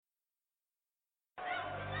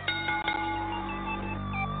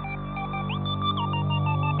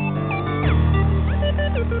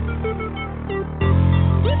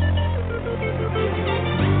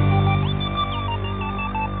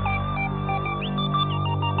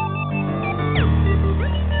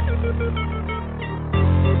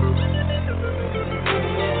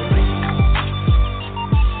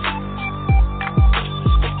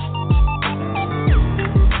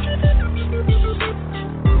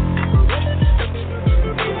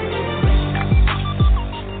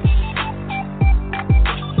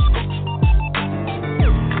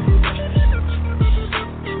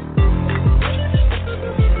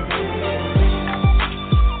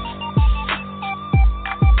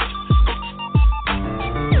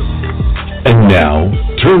And now,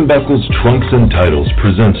 Turnbuckles, Trunks, and Titles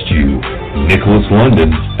presents to you Nicholas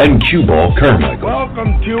London and Cueball Carmichael.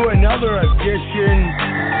 Welcome to another edition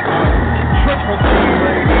of Tripletradio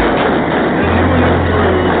Radio, the new and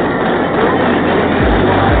improved,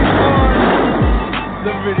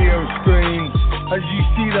 the video screen. As you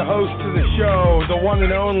see the host of the show, the one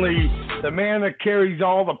and only, the man that carries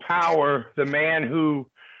all the power, the man who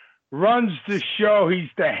runs the show. He's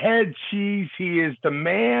the head cheese. He is the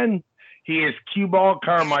man. He is Cueball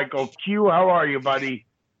Carmichael. Q, how are you, buddy?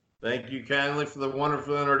 Thank you kindly for the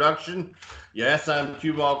wonderful introduction. Yes, I'm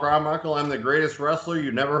Cueball Carmichael. I'm the greatest wrestler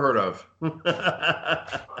you never heard of.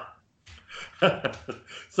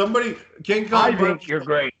 King Kong Bundy, you're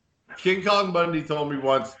great. King Kong Bundy told me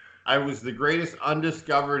once I was the greatest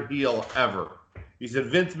undiscovered heel ever. He said,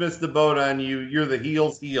 Vince missed the boat on you. You're the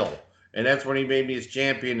heel's heel. And that's when he made me his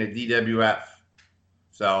champion at DWF.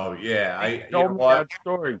 So, yeah. You know that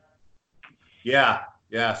story. Yeah.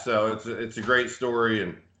 So it's a great story,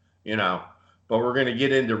 and but we're going to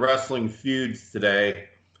get into wrestling feuds today.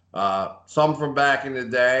 Some from back in the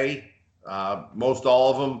day, most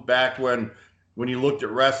all of them back when you looked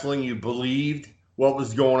at wrestling, you believed what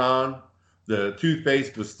was going on. The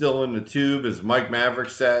toothpaste was still in the tube, as Mike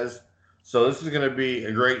Maverick says. So this is going to be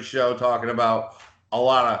a great show talking about a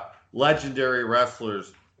lot of legendary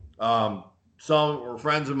wrestlers. Some were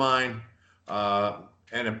friends of mine.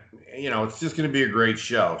 And, it's just going to be a great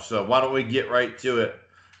show. So why don't we get right to it?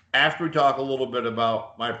 After we talk a little bit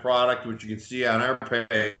about my product, which you can see on our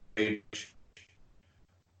page,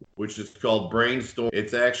 which is called Brainstorm.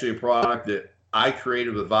 It's actually a product that I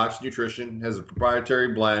created with Vox Nutrition. It has a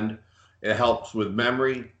proprietary blend. It helps with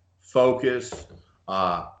memory, focus,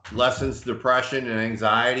 lessens depression and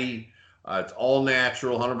anxiety. It's all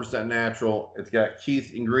natural, 100% natural. It's got key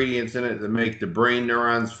ingredients in it that make the brain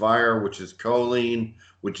neurons fire, which is choline,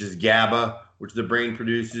 which is GABA, which the brain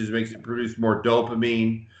produces, makes it produce more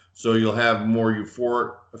dopamine, so you'll have more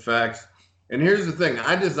euphoric effects. And here's the thing.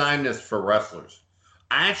 I designed this for wrestlers.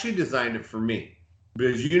 I actually designed it for me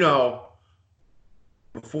because,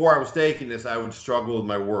 before I was taking this, I would struggle with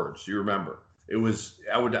my words. You remember. I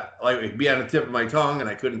would like be on the tip of my tongue, and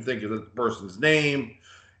I couldn't think of the person's name.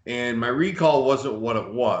 And my recall wasn't what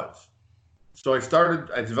it was. So I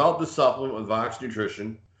developed this supplement with Vox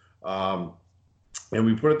Nutrition, and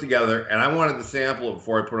we put it together, and I wanted to sample it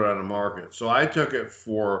before I put it on the market. So I took it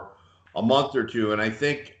for a month or two, and I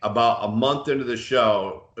think about a month into the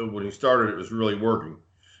show, when you started, it was really working.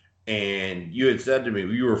 And you had said to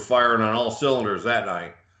me, you were firing on all cylinders that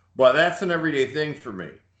night. But that's an everyday thing for me.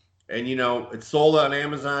 And, it's sold on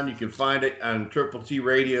Amazon. You can find it on Triple T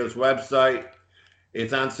Radio's website.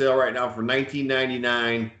 It's on sale right now for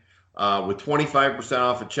 $19.99 with 25%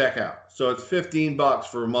 off at checkout. So it's $15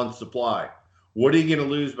 for a month's supply. What are you going to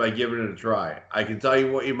lose by giving it a try? I can tell you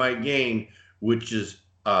what you might gain, which is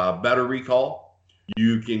better recall.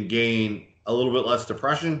 You can gain a little bit less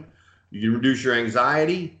depression. You can reduce your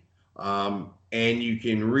anxiety, and you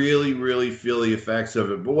can really, really feel the effects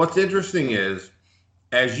of it. But what's interesting is,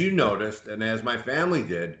 as you noticed, and as my family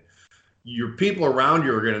did, your people around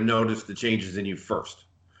you are going to notice the changes in you first,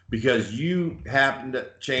 because you happen to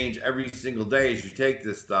change every single day as you take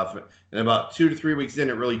this stuff. And about 2 to 3 weeks in,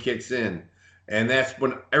 it really kicks in. And that's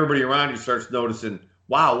when everybody around you starts noticing,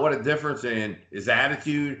 wow, what a difference in his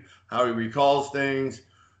attitude, how he recalls things,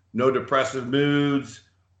 no depressive moods,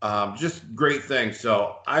 just great things.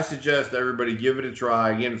 So I suggest everybody give it a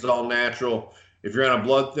try. Again, it's all natural. If you're on a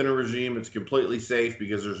blood thinner regime, it's completely safe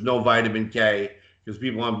because there's no vitamin K. Because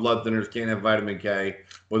people on blood thinners can't have vitamin K.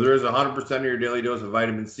 Well, there is 100% of your daily dose of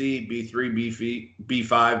vitamin C, B3,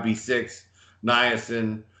 B5, B6,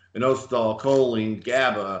 niacin, inositol, choline,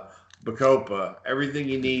 GABA, bacopa, everything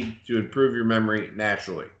you need to improve your memory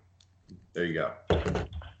naturally. There you go.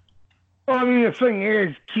 Well, I mean, the thing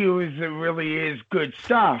is, Q, is it really is good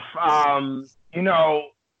stuff. And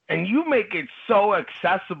you make it so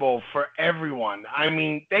accessible for everyone. I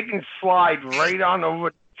mean, they can slide right on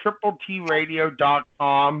over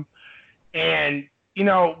TripleTradio.com, and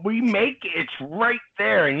we make it's right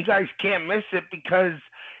there, and you guys can't miss it because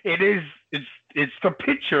it's the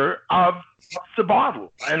picture of the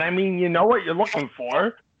bottle. And I mean, you know what you're looking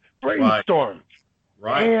for? Brainstorm.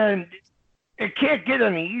 Right. And it can't get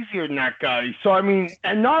any easier than that, guys. So, I mean,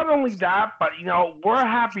 and not only that, but, we're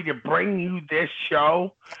happy to bring you this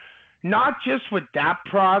show, not just with that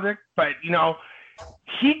product, but,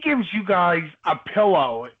 he gives you guys a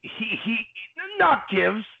pillow. He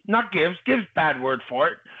gives bad word for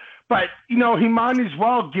it. But, he might as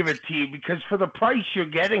well give it to you because for the price you're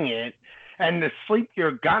getting it and the sleep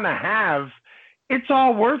you're going to have, it's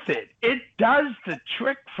all worth it. It does the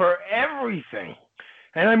trick for everything.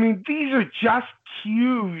 And I mean, these are just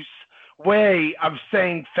Q's way of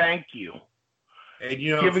saying thank you. And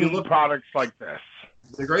giving you products like this.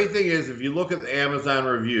 The great thing is, if you look at the Amazon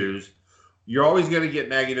reviews, you're always going to get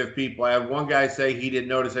negative people. I had one guy say he didn't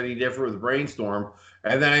notice any different with Brainstorm.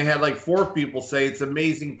 And then I had like 4 people say it's an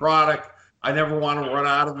amazing product. I never want to run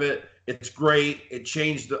out of it. It's great. It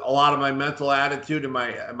changed a lot of my mental attitude and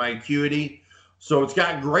my acuity. So it's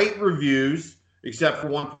got great reviews, except for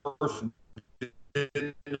one person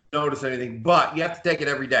didn't notice anything. But you have to take it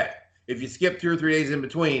every day. If you skip 2 or 3 days in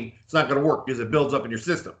between, it's not going to work because it builds up in your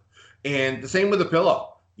system. And the same with the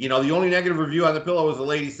pillow. The only negative review on the pillow was the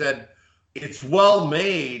lady said, it's well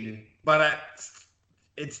made, but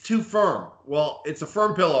it's too firm. Well, it's a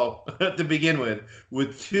firm pillow to begin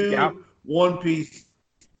with 2 one-piece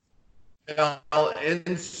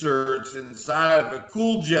inserts inside of a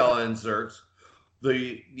cool gel inserts.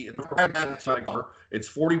 It's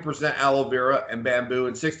 40% aloe vera and bamboo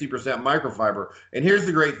and 60% microfiber. And here's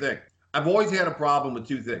the great thing. I've always had a problem with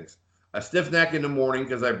 2 things. A stiff neck in the morning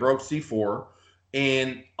because I broke C4,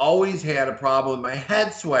 and always had a problem with my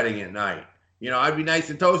head sweating at night. I'd be nice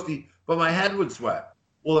and toasty, but my head would sweat.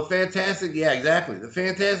 Well, the fantastic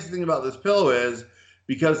thing about this pillow is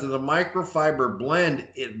because of the microfiber blend,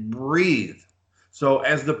 it breathes. So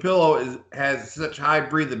as the pillow has such high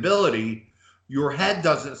breathability, your head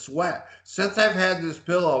doesn't sweat. Since I've had this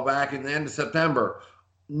pillow back in the end of September,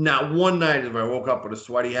 not one night have I woke up with a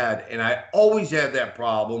sweaty head. And I always had that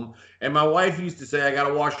problem. And my wife used to say, I got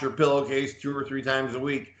to wash your pillowcase 2 or 3 times a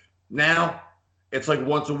week. Now, it's like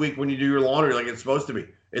once a week when you do your laundry like it's supposed to be.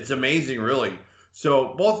 It's amazing, really.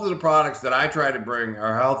 So both of the products that I try to bring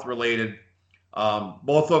are health-related.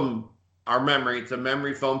 Both of them are memory. It's a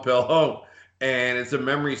memory foam pillow, and it's a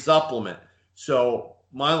memory supplement. So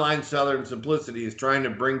my line, Southern Simplicity, is trying to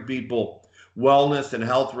bring people wellness and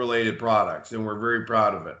health-related products, and we're very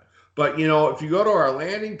proud of it. But, if you go to our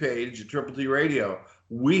landing page at Triple T Radio,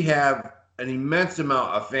 we have an immense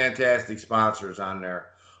amount of fantastic sponsors on there.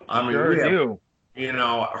 I mean, we have,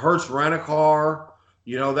 Hertz Rent-A-Car.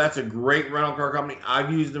 That's a great rental car company.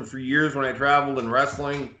 I've used them for years when I traveled in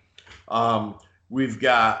wrestling. We've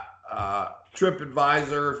got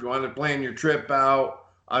TripAdvisor if you want to plan your trip out.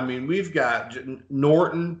 I mean, we've got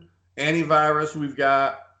Norton antivirus. We've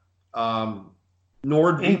got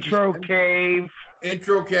NordVPN.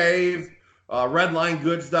 Intro Cave,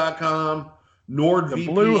 RedlineGoods.com,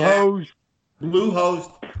 NordVPN.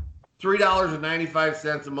 Bluehost,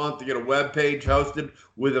 $3.95 a month to get a web page hosted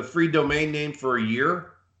with a free domain name for a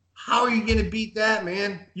year. How are you going to beat that,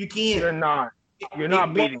 man? You can't. You're not. You're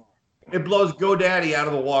not beating it. It blows GoDaddy out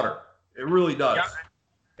of the water. It really does. Yeah.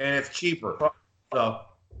 And it's cheaper. So.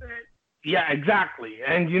 Yeah, exactly.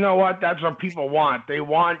 And you know what? That's what people want. They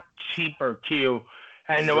want cheaper, Q.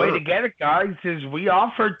 And the way to get it, guys, is we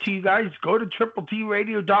offer it to you guys. Go to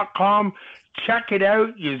tripletradio.com. Check it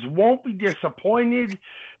out. You won't be disappointed.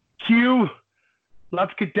 Q,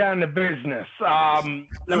 let's get down to business. Let me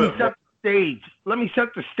set the stage. Let me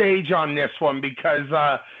set the stage on this one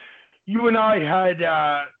because you and I had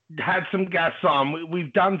some guests on.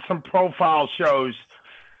 We've done some profile shows.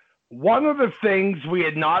 One of the things we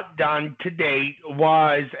had not done to date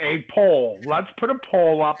was a poll. Let's put a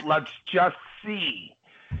poll up. Let's just see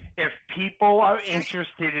if people are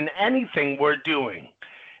interested in anything we're doing.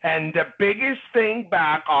 And the biggest thing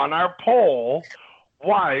back on our poll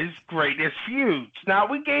was greatest feuds. Now,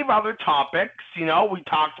 we gave other topics. We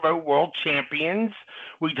talked about world champions.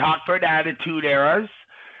 We talked about attitude eras.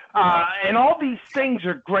 And all these things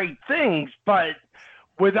are great things, but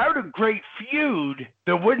without a great feud,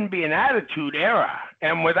 there wouldn't be an attitude era.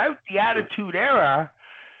 And without the attitude era,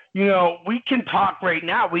 we can talk right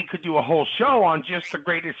now. We could do a whole show on just the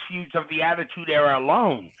greatest feuds of the attitude era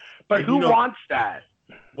alone. But who wants that?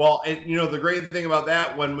 Well, and the great thing about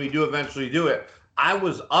that, when we do eventually do it, I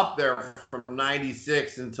was up there from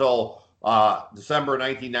 96 until December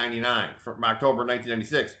 1999, from October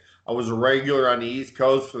 1996. I was a regular on the East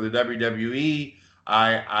Coast for the WWE.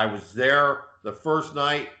 I was there the first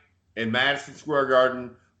night in Madison Square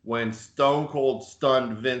Garden when Stone Cold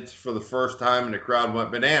stunned Vince for the first time and the crowd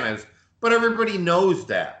went bananas. But everybody knows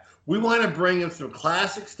that. We want to bring them some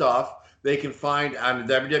classic stuff they can find on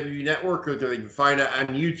the WWE Network or they can find it on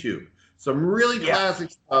YouTube. Some really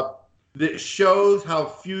classic stuff that shows how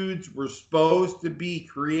feuds were supposed to be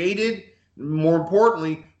created, more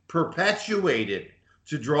importantly, perpetuated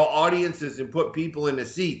to draw audiences and put people in the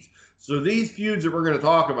seats. So these feuds that we're going to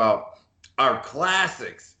talk about are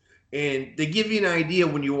classics, and they give you an idea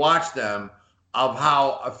when you watch them of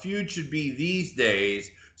how a feud should be these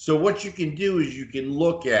days. So what you can do is you can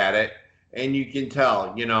look at it and you can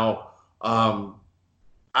tell,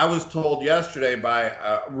 I was told yesterday by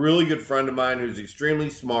a really good friend of mine who's extremely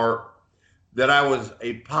smart that I was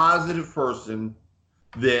a positive person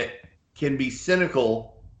that can be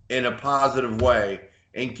cynical in a positive way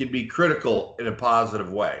and can be critical in a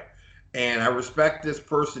positive way. And I respect this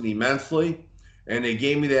person immensely, and they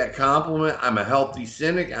gave me that compliment. I'm a healthy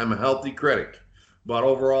cynic. I'm a healthy critic. But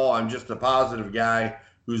overall, I'm just a positive guy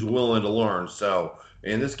who's willing to learn. So,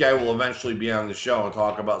 and this guy will eventually be on the show and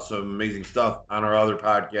talk about some amazing stuff on our other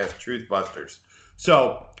podcast, Truth Busters.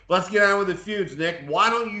 So let's get on with the feuds, Nick. Why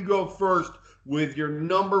don't you go first with your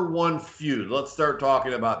number one feud? Let's start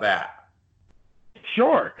talking about that.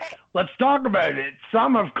 Sure. Let's talk about it.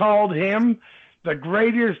 Some have called him the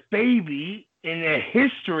greatest baby in the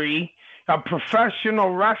history of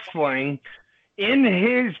professional wrestling. In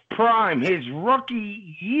his prime, his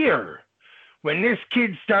rookie year, when this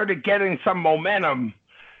kid started getting some momentum,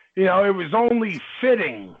 it was only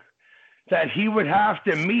fitting that he would have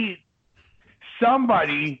to meet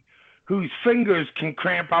somebody whose fingers can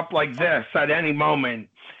cramp up like this at any moment.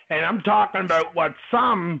 And I'm talking about what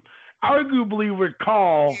some arguably would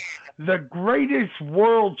call the greatest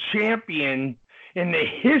world champion in the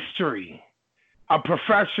history of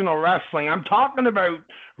professional wrestling. I'm talking about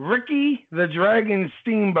Ricky the Dragon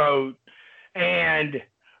Steamboat and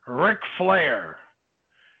Ric Flair.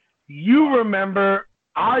 You remember,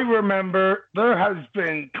 I remember, there has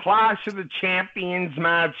been Clash of the Champions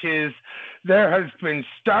matches. There has been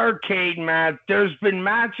Starrcade match. There's been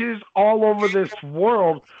matches all over this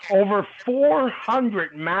world, over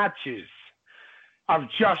 400 matches of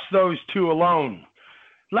just those two alone.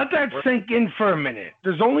 Let that sink in for a minute.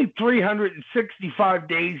 There's only 365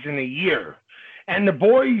 days in a year, and the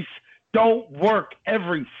boys don't work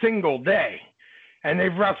every single day. And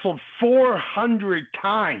they've wrestled 400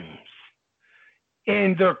 times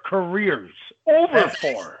in their careers. Over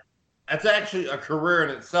four. That's actually a career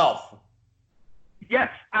in itself.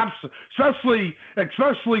 Yes, absolutely.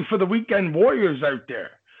 Especially for the weekend warriors out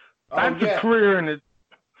there. That's a career in it.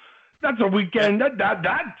 That's a weekend. That's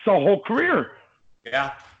a whole career.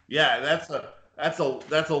 Yeah, that's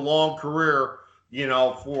a long career,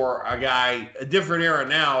 for a guy. A different era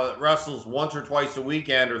now that wrestles once or twice a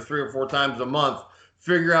weekend or 3 or 4 times a month.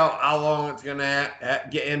 Figure out how long it's going to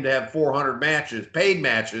get him to have 400 matches, paid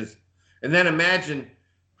matches, and then imagine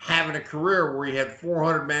having a career where he had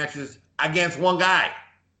 400 matches against one guy.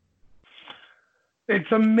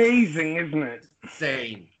 It's amazing, isn't it?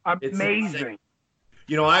 Insane. Amazing.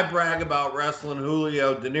 I brag about wrestling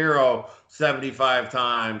Julio De Niro 75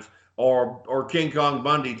 times or King Kong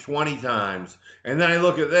Bundy 20 times. And then I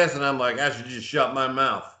look at this and I'm like, I should just shut my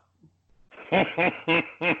mouth.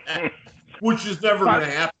 Which is never going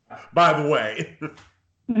to happen, by the way.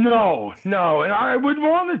 No. And I would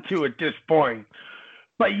want it to at this point.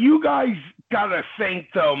 But you guys got to think,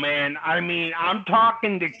 though, man. I mean, I'm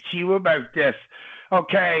talking to Q about this.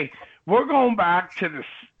 Okay, we're going back to the,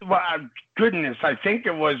 goodness, I think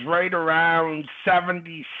it was right around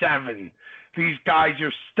 77. These guys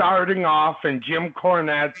are starting off in Jim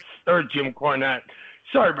Crockett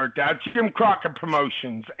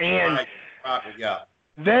Promotions. And right. Crockett, yeah.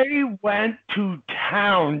 They went to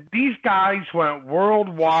town. These guys went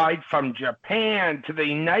worldwide from Japan to the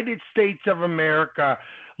United States of America,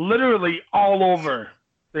 literally all over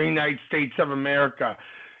the United States of America.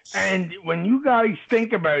 And when you guys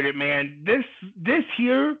think about it, man, this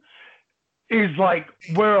here is like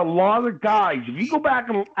where a lot of guys, if you go back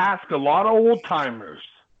and ask a lot of old timers,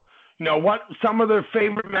 what some of their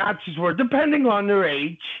favorite matches were, depending on their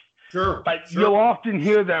age. Sure. But you'll often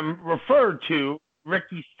hear them referred to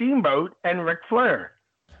Ricky Steamboat and Ric Flair.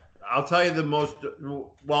 I'll tell you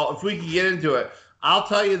if we can get into it, I'll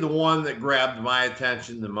tell you the one that grabbed my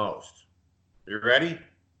attention the most. You ready?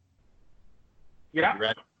 Yeah.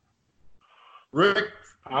 You ready?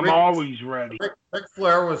 I'm always ready. Ric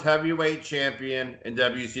Flair was heavyweight champion in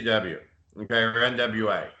WCW, okay, or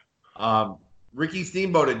NWA. Ricky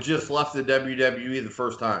Steamboat had just left the WWE the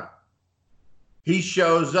first time. He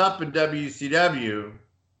shows up in WCW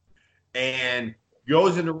and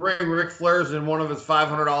goes in the ring. Ric Flair's in one of his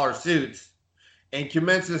 $500 suits and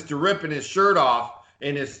commences to ripping his shirt off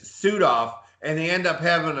and his suit off, and they end up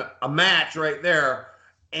having a match right there,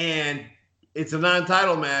 and it's a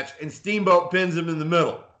non-title match, and Steamboat pins him in the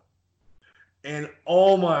middle. And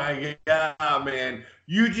oh my God, man,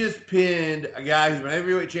 you just pinned a guy who's been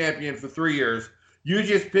heavyweight champion for 3 years. You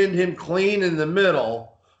just pinned him clean in the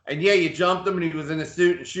middle, and yeah, you jumped him and he was in a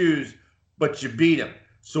suit and shoes, but you beat him.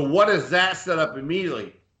 So what does that set up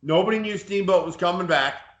immediately? Nobody knew Steamboat was coming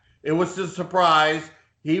back. It was a surprise.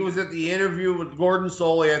 He was at the interview with Gordon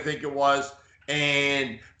Soley, I think it was,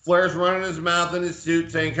 and Flair's running his mouth in his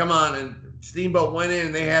suit saying, come on, and Steamboat went in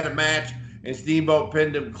and they had a match, and Steamboat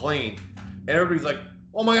pinned him clean. And everybody's like,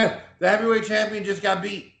 oh my God, the heavyweight champion just got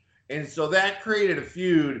beat. And so that created a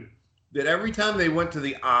feud that every time they went to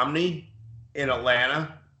the Omni in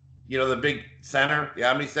Atlanta, you know, the big center, the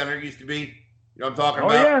Omni Center used to be, you know what I'm talking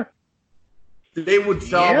about? Yeah. They would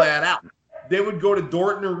sell that out. They would go to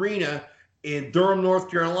Dorton Arena in Durham, North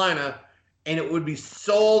Carolina, and it would be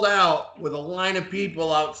sold out with a line of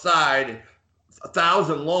people outside,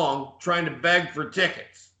 1,000 long, trying to beg for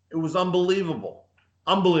tickets. It was unbelievable.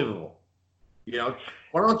 Unbelievable. You know,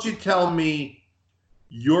 why don't you tell me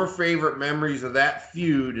your favorite memories of that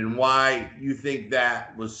feud and why you think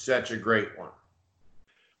that was such a great one?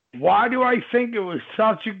 Why do I think it was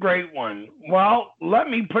such a great one? Well, let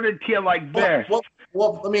me put it to you like this.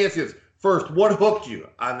 Well, let me ask you this. First, what hooked you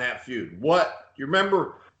on that feud? What, you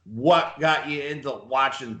remember what got you into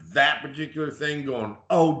watching that particular thing going,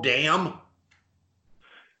 oh, damn?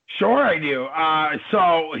 Sure I do.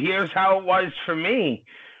 So here's how it was for me.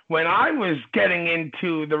 When I was getting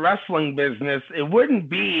into the wrestling business, it wouldn't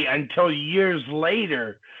be until years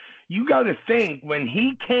later. You got to think, when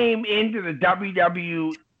he came into the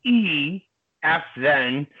WWE,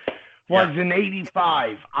 then, was in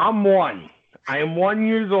 85. I'm one. I am 1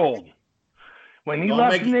 year old. When he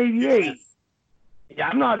left in 88, yeah,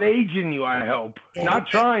 I'm not aging you, I hope. Not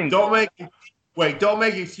trying. Don't make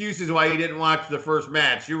excuses why you didn't watch the first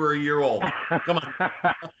match. You were a year old. Come on.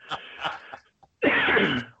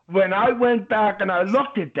 When I went back and I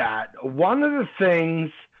looked at that, one of the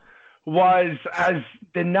things was, as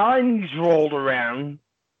the 90s rolled around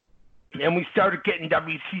and we started getting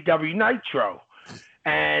WCW Nitro.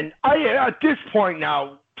 And at this point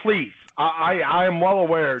now, please, I am well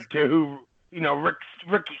aware to who, you know,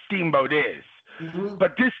 Ricky Steamboat is. Mm-hmm.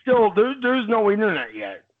 But there's no internet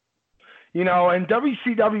yet. You know, and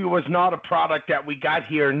WCW was not a product that we got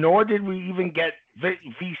here, nor did we even get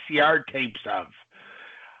VCR tapes of.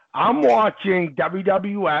 I'm watching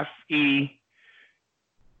WWFE,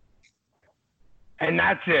 and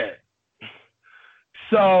that's it.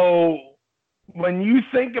 So when you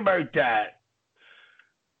think about that,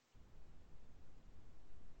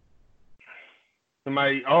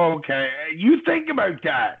 okay. You think about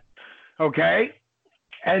that, okay?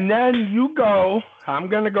 And then you go, I'm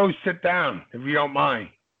going to go sit down, if you don't mind.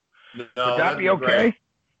 No, would that be okay? Great.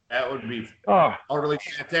 That would be utterly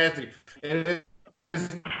fantastic. And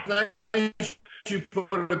it's nice you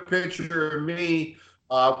put a picture of me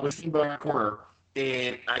with Steamboat in the corner.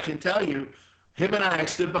 And I can tell you, him and I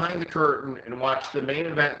stood behind the curtain and watched the main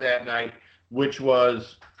event that night, which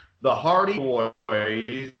was the Hardy Boys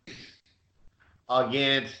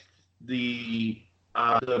against the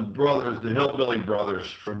brothers, the Hillbilly Brothers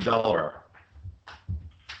from Delaware.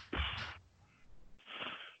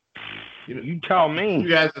 You tell me. You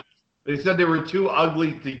guys, they said they were too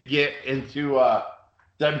ugly to get into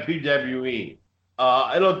WWE.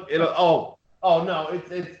 No,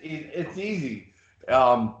 it's easy.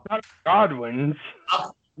 Not Godwin's.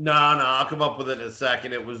 No, I'll come up with it in a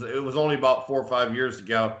second. It was only about 4 or 5 years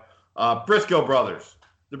ago. Briscoe Brothers.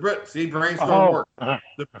 Brainstorm work.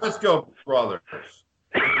 The Briscoe Brothers.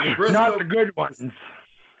 Not the good ones.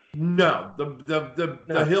 No,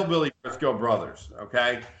 the Hillbilly Briscoe Brothers.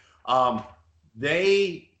 Okay,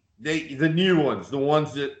 they the new ones, the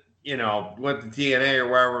ones that, you know, went to TNA or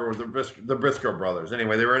wherever, were the Briscoe Brothers.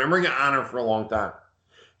 Anyway, they were in a Ring of Honor for a long time.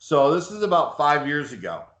 So this is about 5 years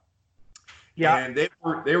ago. Yeah, and they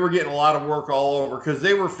were getting a lot of work all over because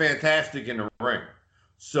they were fantastic in the ring.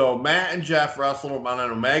 So Matt and Jeff wrestled them on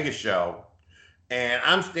an Omega show, and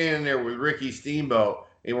I'm standing there with Ricky Steamboat,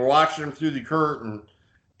 and we're watching them through the curtain,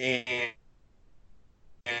 and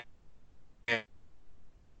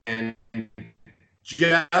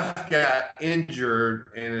Jeff got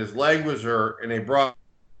injured, and his leg was hurt, and they brought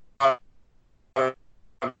him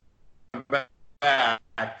back,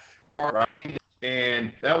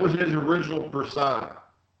 and that was his original persona.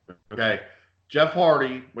 Okay. Jeff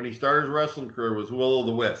Hardy, when he started his wrestling career, was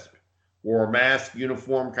Will-O-the-Wisp. Wore a mask,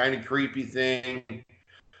 uniform, kind of creepy thing.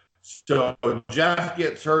 So Jeff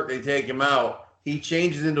gets hurt, they take him out. He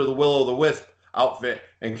changes into the Will-O-the-Wisp outfit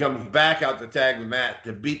and comes back out to tag with Matt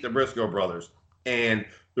to beat the Briscoe brothers. And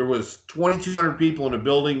there was 2,200 people in a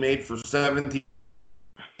building made for 17.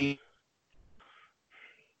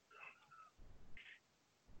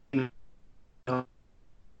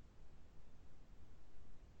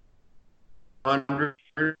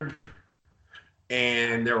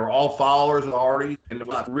 And they were all followers of Hardy. And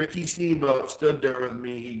Ricky Steamboat stood there with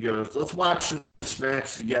me. He goes, let's watch this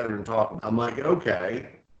match together and talk. I'm like, okay.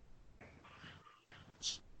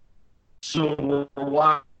 So we're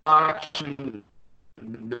watching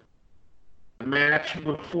the match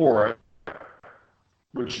before it,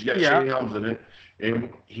 which has got Shane Helms in it,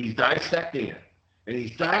 and he's dissecting it. And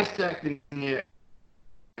he's dissecting it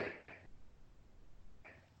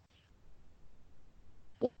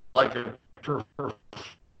like a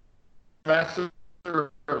professor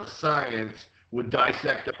of science would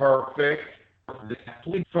dissect a perfect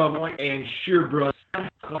from and sheer brilliance.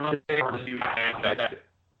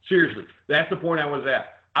 Seriously, that's the point I was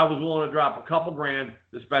at. I was willing to drop a couple grand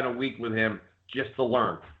to spend a week with him just to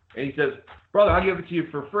learn. And he says, brother, I'll give it to you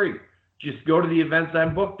for free. Just go to the events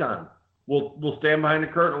I'm booked on. We'll stand behind the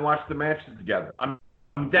curtain and watch the matches together.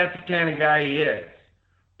 That's the kind of guy he is.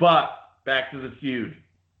 But back to the feud.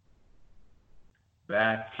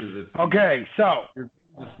 Okay, so you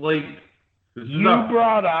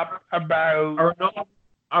brought up about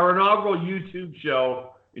our inaugural YouTube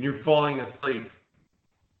show, and you're falling asleep.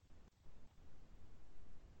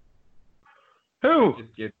 Who?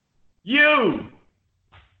 Just kidding. You.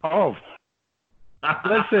 Oh,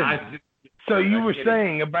 listen. So you were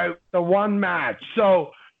saying about the one match.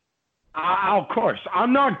 So, of course,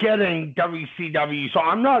 I'm not getting WCW, so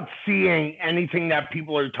I'm not seeing anything that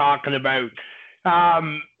people are talking about.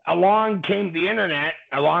 Along came the internet,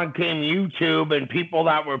 along came YouTube, and people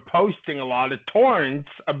that were posting a lot of torrents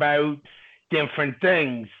about different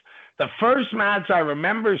things. The first match I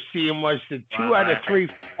remember seeing was the 2 out of 3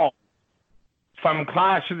 fall from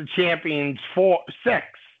Clash of the Champions 6.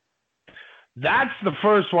 That's the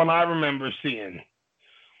first one I remember seeing.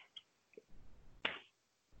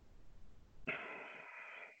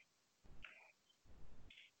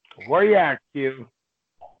 Where you at, Q?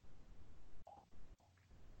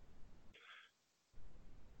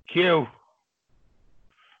 Q.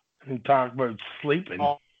 And talk about sleeping.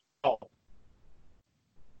 Oh.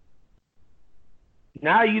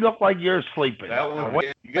 Now you look like you're sleeping. I'm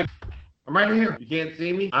right here. You can't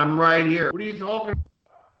see me? I'm right here. What are you talking about?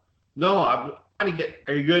 No, I'm trying to get.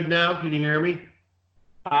 Are you good now? Can you hear me?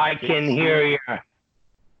 I can hear you.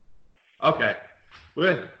 Okay.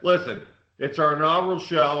 Listen, it's our inaugural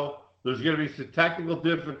show. There's going to be some technical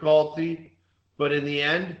difficulty, but in the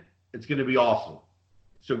end, it's going to be awesome.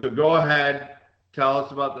 So go ahead, tell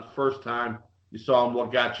us about the first time you saw him,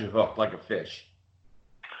 what got you hooked like a fish.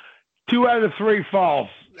 2 out of 3 falls.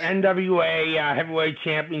 NWA Heavyweight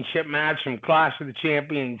Championship match from Clash of the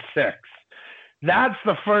Champions 6. That's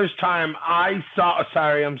the first time I saw.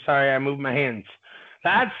 Sorry, I moved my hands.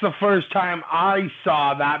 That's the first time I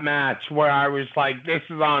saw that match where I was like, this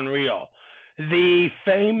is unreal. The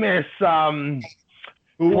famous flying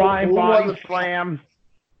body slam.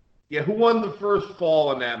 Yeah, who won the first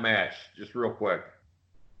fall in that match? Just real quick.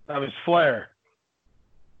 That was Flair.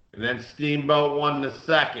 And then Steamboat won the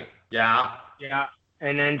second. Yeah. Yeah.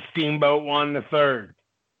 And then Steamboat won the third.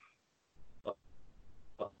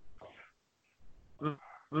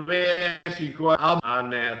 Let me ask you a question on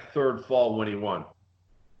that third fall when he won.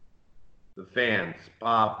 The fans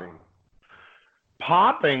popping.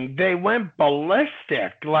 They went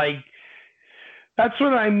ballistic. Like, that's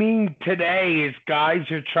what I mean today is guys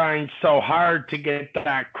are trying so hard to get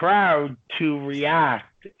that crowd to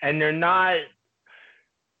react. And they're not,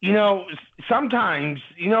 sometimes,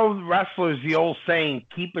 wrestlers, the old saying,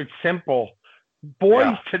 keep it simple.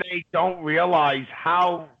 Boys today don't realize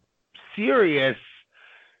how serious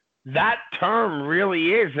that term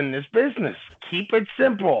really is in this business. Keep it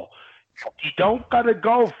simple. You don't got to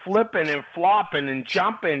go flipping and flopping and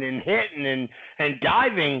jumping and hitting and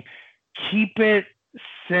diving. Keep it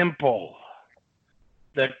simple.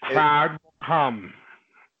 The crowd will come.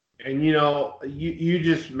 And, you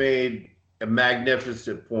just made a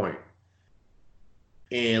magnificent point.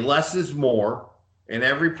 And less is more. And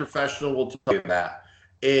every professional will tell you that.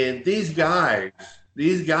 And these guys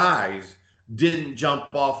didn't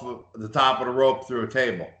jump off of the top of the rope through a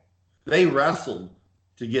table. They wrestled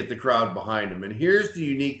to get the crowd behind them. And here's the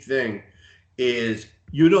unique thing is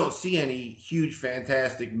you don't see any huge,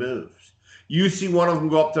 fantastic moves. You see one of them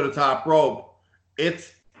go up to the top rope,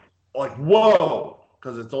 it's like, whoa,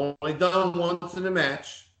 because it's only done once in a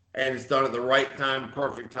match, and it's done at the right time,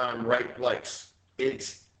 perfect time, right place.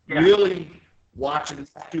 It's really watching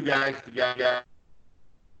these two guys together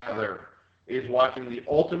is watching the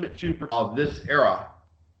ultimate super of this era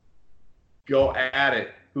go at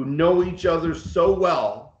it, who know each other so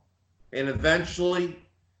well, and eventually,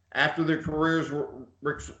 after their careers,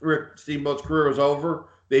 Rick Steamboat's career was over,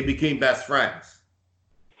 they became best friends.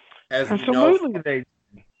 Absolutely,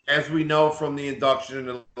 as we know from the induction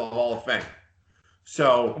into the Hall of Fame.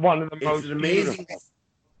 So one of the most an amazing. beautiful.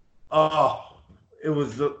 Oh, it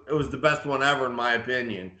was the best one ever in my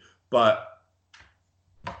opinion. But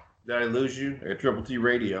did I lose you? At Triple T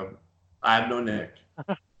Radio, I have no Nick.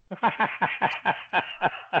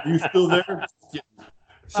 You still there?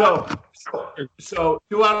 So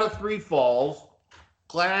 2 out of 3 falls.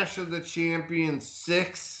 Clash of the Champions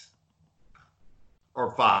 6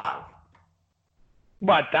 or 5.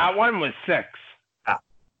 What, that one was 6.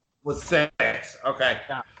 Was 6. Okay.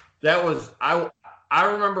 Yeah. That was I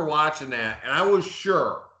remember watching that, and I was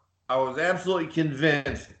sure, I was absolutely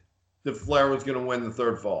convinced that Flair was going to win the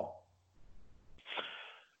third fall.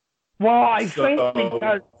 Well, I think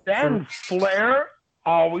because then Flair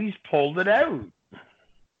always pulled it out.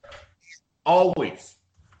 Always.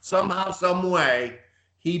 Somehow, some way,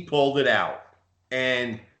 he pulled it out.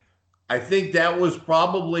 And I think that was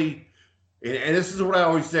probably, and this is what I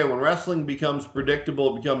always say, when wrestling becomes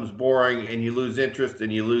predictable, it becomes boring, and you lose interest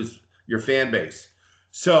and you lose your fan base.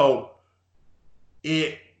 So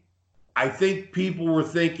I think people were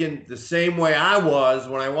thinking the same way I was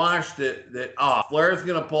when I watched it, that Flair's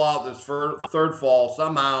going to pull out this third fall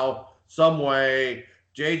somehow, some way.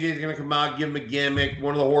 JJ's going to come out, give him a gimmick.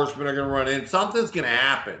 One of the horsemen are going to run in. Something's going to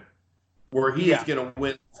happen where he is going to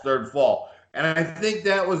win this third fall. And I think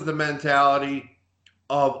that was the mentality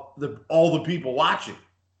of all the people watching.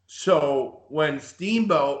 So when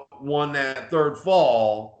Steamboat won that third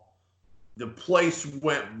fall, the place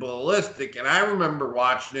went ballistic. And I remember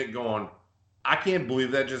watching it going, I can't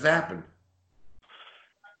believe that just happened.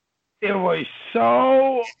 It was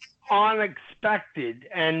so unexpected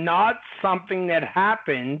and not something that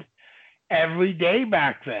happened every day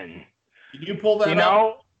back then. Can you pull that up? You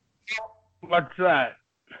know, what's that?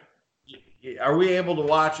 Are we able to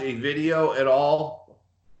watch a video at all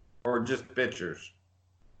or just pictures?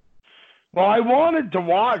 Well, I wanted to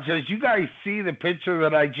watch, as you guys see the picture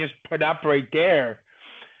that I just put up right there.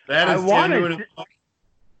 That is genuine.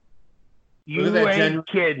 You ain't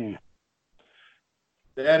kidding.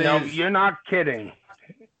 No, you're not kidding.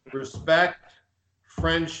 Respect,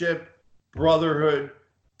 friendship, brotherhood,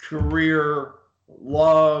 career,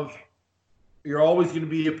 love. You're always going to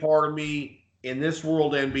be a part of me in this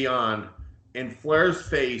world and beyond. And Flair's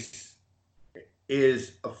face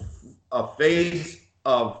is a face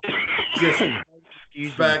of just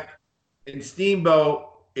respect. And Steamboat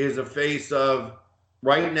is a face of,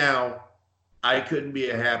 right now, I couldn't be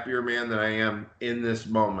a happier man than I am in this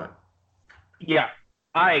moment. Yeah,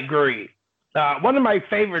 I agree. One of my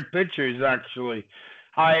favorite pictures, actually.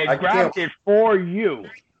 I grabbed it for you.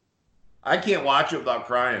 I can't watch it without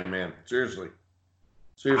crying, man. Seriously.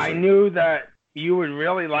 I knew that you would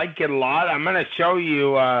really like it a lot. I'm going to show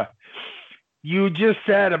you. You just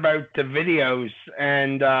said about the videos,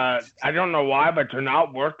 and I don't know why, but they're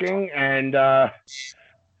not working. And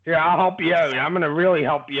here, I'll help you out. I'm going to really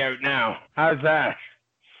help you out now. How's that?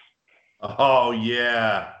 Oh,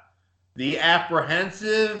 yeah. The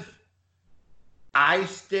apprehensive eye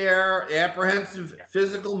stare, apprehensive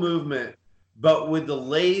physical movement, but with the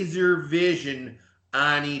laser vision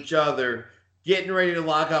on each other, getting ready to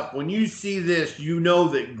lock up. When you see this, you know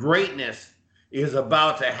that greatness is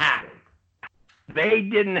about to happen. They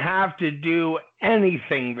didn't have to do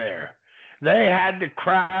anything there. They had the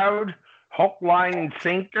crowd hook, line, and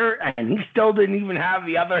sinker, and he still didn't even have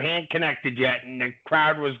the other hand connected yet, and the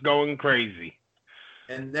crowd was going crazy.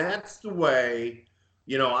 And that's the way,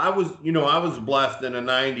 I was blessed in the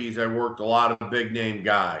 90s. I worked a lot of big name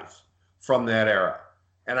guys from that era.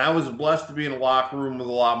 And I was blessed to be in a locker room with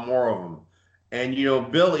a lot more of them. And,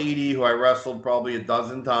 Bill Eadie, who I wrestled probably a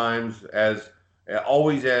dozen times,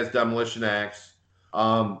 always as Demolition Axe,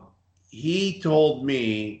 he told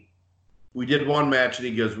me, we did one match, and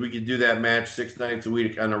he goes, we could do that match 6 nights a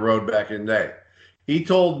week on the road back in the day. He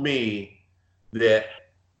told me that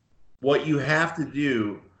what you have to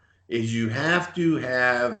do is you have to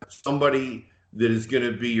have somebody that is going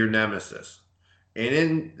to be your nemesis. And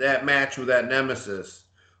in that match with that nemesis,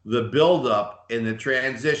 the build-up and the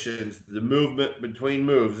transitions, the movement between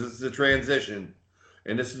moves, this is the transition,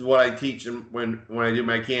 and this is what I teach them when I do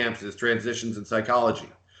my camps, is transitions in psychology.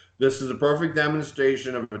 This is a perfect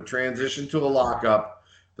demonstration of a transition to a lockup.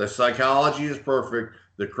 The psychology is perfect.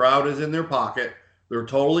 The crowd is in their pocket. They're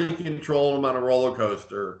totally controlling them on a roller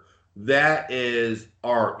coaster. That is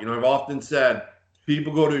art. You know, I've often said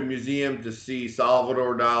people go to a museum to see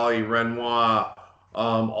Salvador Dali, Renoir,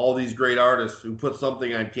 all these great artists who put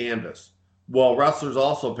something on canvas. Well, wrestlers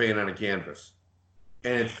also paint on a canvas.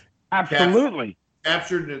 And it's absolutely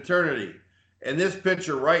captured in eternity. And this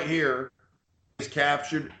picture right here is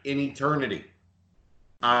captured in eternity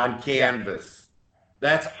on canvas.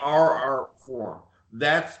 That's our art form.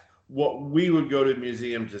 That's what we would go to a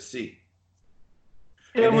museum to see.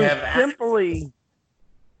 It was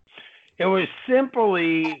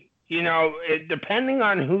simply, you know, depending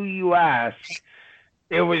on who you ask,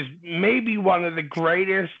 it was maybe one of the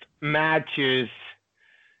greatest matches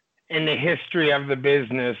in the history of the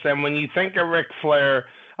business. And when you think of Ric Flair,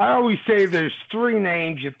 I always say there's three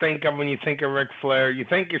names you think of when you think of Ric Flair. You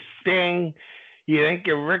think of Sting, you think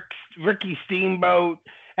of Ricky Steamboat,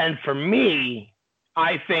 and for me,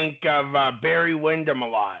 I think of Barry Windham a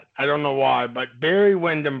lot. I don't know why, but Barry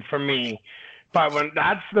Windham for me. But when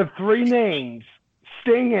that's the three names,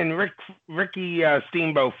 Sting and Ricky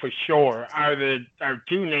Steamboat for sure are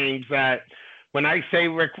two names that when I say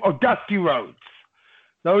Dusty Rhodes.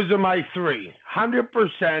 Those are my three,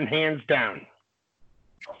 100% hands down.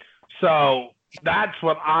 So that's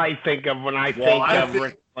what I think of when I think of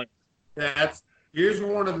Ric Flair. Here's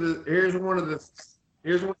what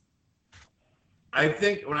I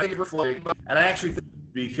think when I think of Ric Flair, and I actually think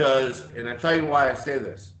because, and I tell you why I say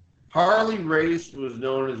this. Harley Race was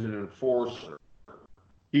known as an enforcer.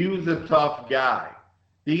 He was a tough guy.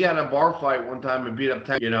 He got in a bar fight one time and beat up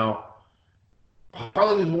 10, you know.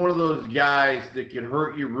 Harley was one of those guys that can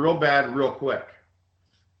hurt you real bad real quick.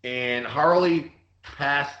 And Harley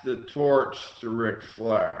passed the torch to Ric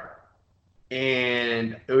Flair.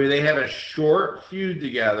 And they had a short feud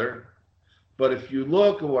together. But if you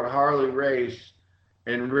look at what Harley Race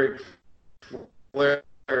and Ric Flair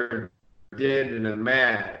did in a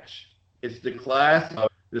match, it's the class of,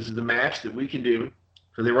 this is the match that we can do,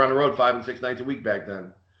 because they were on the road 5 and 6 nights a week back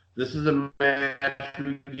then. This is a match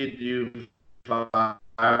we get to do 5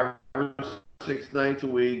 or 6 nights a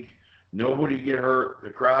week. Nobody get hurt.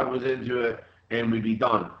 The crowd was into it, and we'd be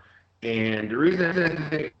done. And the reason I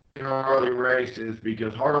think Harley Race is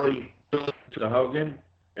because Harley to Hogan,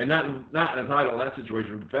 and not in a title in that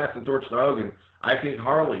situation, but passed the torch to Hogan. I think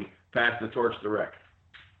Harley passed the torch to Rick.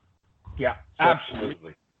 Yeah,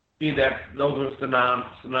 absolutely. See that those are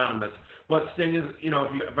synonymous. But Sting is, you know,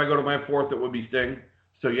 if I go to my fourth, it would be Sting.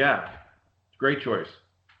 So yeah, great choice.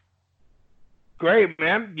 Great,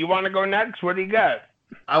 man. You want to go next? What do you got?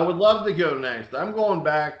 I would love to go next. I'm going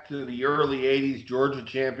back to the early 80s Georgia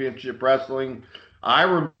Championship Wrestling.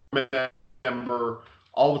 I remember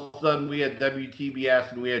all of a sudden we had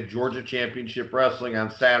WTBS and we had Georgia Championship Wrestling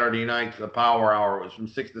on Saturday nights, the Power Hour. It was from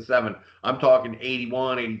 6 to 7. I'm talking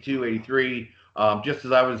 81, 82, 83, just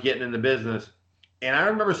as I was getting in the business. And I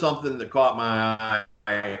remember something that caught my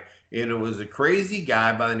eye, and it was a crazy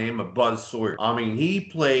guy by the name of Buzz Sawyer. I mean, he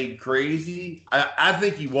played crazy. I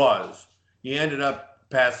think he was. He ended up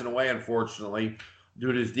passing away, unfortunately,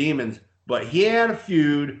 due to his demons. But he had a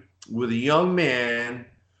feud with a young man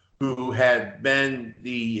who had been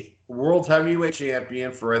the world's heavyweight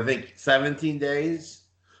champion for, I think, 17 days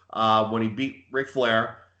when he beat Ric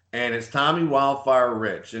Flair. And it's Tommy Wildfire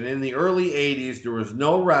Rich. And in the early 80s, there was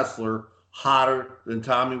no wrestler hotter than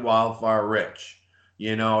Tommy Wildfire Rich.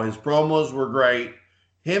 You know, his promos were great.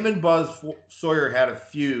 Him and Buzz Sawyer had a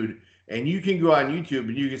feud. And you can go on YouTube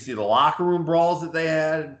and you can see the locker room brawls that they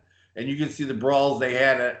had. And you can see the brawls they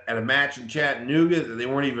had at a match in Chattanooga that they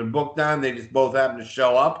weren't even booked on. They just both happened to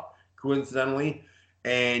show up, coincidentally.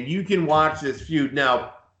 And you can watch this feud.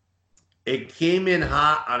 Now, it came in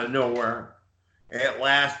hot out of nowhere. It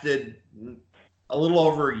lasted a little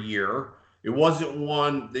over a year. It wasn't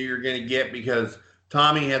one that you're going to get because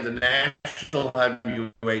Tommy had the National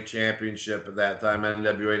Heavyweight Championship at that time,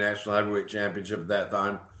 NWA National Heavyweight Championship at that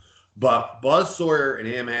time. But Buzz Sawyer and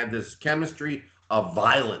him had this chemistry of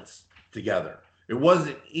violence together. It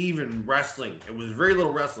wasn't even wrestling. It was very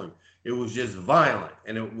little wrestling. It was just violent.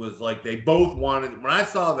 And it was like they both wanted, when I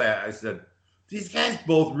saw that, I said, these guys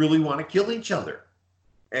both really want to kill each other.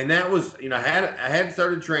 And that was, you know, I hadn't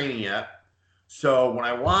started training yet. So when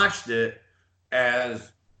I watched it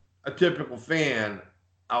as a typical fan,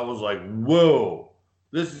 I was like, whoa,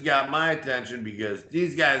 this has got my attention because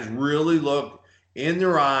these guys really look in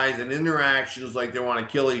their eyes and in their actions like they want to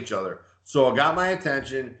kill each other. So it got my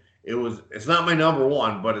attention, It's not my number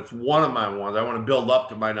one, but it's one of my ones. I want to build up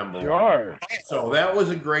to my number one. Sure. So that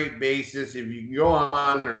was a great basis. If you can go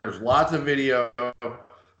on, there's lots of video.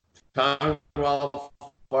 Tommy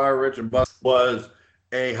Wildfire Richard Bus was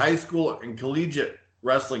a high school and collegiate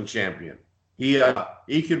wrestling champion. He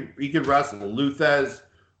could wrestle. Luthez,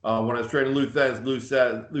 when I was training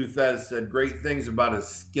Luthez said great things about his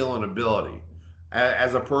skill and ability.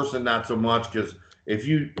 As a person, not so much, because if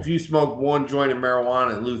you smoked one joint of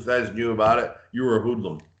marijuana and Luthez knew about it, you were a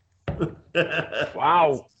hoodlum.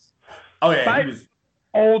 Wow. Oh yeah, he was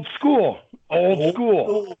old school. Old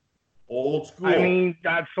school. Old school. I mean,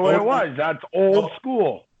 that's the way it was. That's old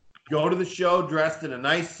school. Go to the show dressed in a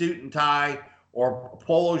nice suit and tie or a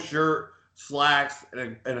polo shirt, slacks,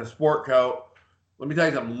 and a sport coat. Let me tell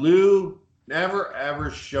you something. Lou never,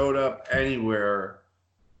 ever showed up anywhere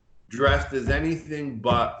dressed as anything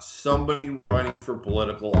but somebody running for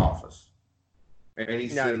political office. And he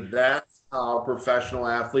said that's how professional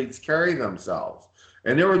athletes carry themselves.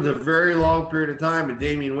 And there was a very long period of time, and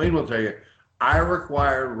Damian Wayne will tell you, I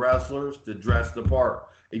required wrestlers to dress the part.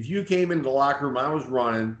 If you came into the locker room I was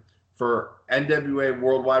running for NWA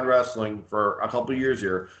Worldwide Wrestling for a couple of years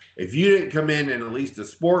here, if you didn't come in at least a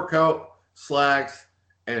sport coat, slacks,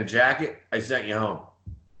 and a jacket, I sent you home.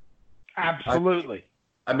 Absolutely.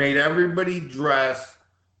 I made everybody dress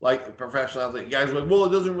like a professional athlete. You guys were like, well,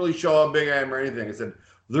 it doesn't really show how big I am or anything. I said,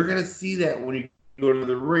 they're going to see that when you go to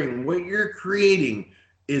the ring. What you're creating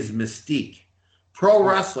is mystique. Pro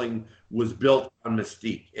wrestling was built on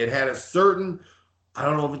mystique. It had a certain, I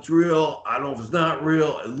don't know if it's real, I don't know if it's not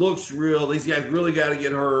real, it looks real, these guys really got to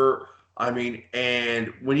get hurt. I mean,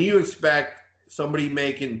 and when you expect somebody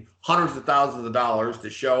making hundreds of thousands of dollars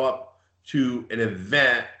to show up to an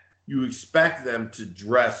event, you expect them to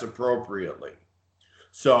dress appropriately.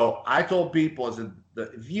 So I told people, I said,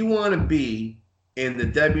 if you want to be in the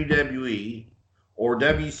WWE or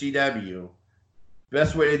WCW,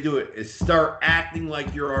 best way to do it is start acting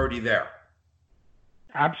like you're already there.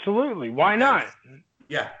 Absolutely. Why not?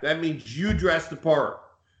 Yeah, that means you dress the part.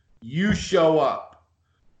 You show up.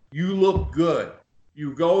 You look good.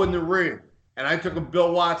 You go in the ring. And I took a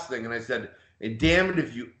Bill Watts thing and I said, and damn it,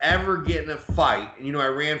 if you ever get in a fight, and I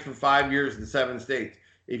ran for 5 years in 7 states.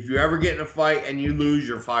 If you ever get in a fight and you lose,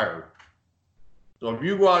 you're fired. So if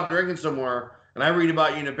you go out drinking somewhere and I read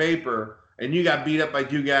about you in a paper and you got beat up by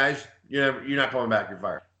 2 guys, you're not coming back. You're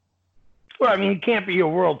fired. Well, I mean, you can't be a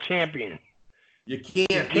world champion. You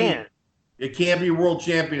can't be a world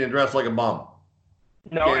champion and dress like a bum.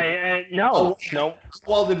 No. How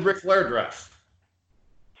well did Ric Flair dress?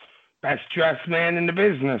 Best dressed man in the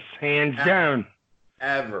business, hands down.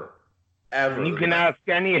 Ever. And you can ask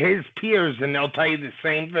any of his peers and they'll tell you the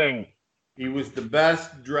same thing. He was the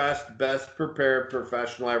best dressed, best prepared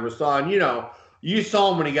professional I ever saw. And, you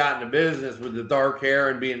saw him when he got into business with the dark hair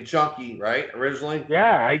and being chunky, right, originally?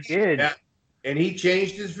 Yeah, I did. Yeah. And he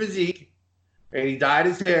changed his physique, and he dyed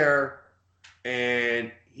his hair,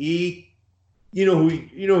 and he, who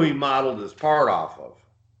he modeled his part off of.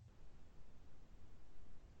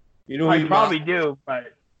 I probably do,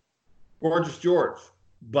 but Gorgeous George,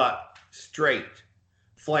 but straight,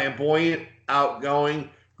 flamboyant, outgoing.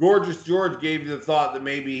 Gorgeous George gave you the thought that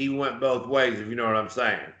maybe he went both ways, if you know what I'm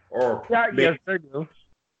saying. Yes, I do.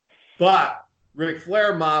 But Ric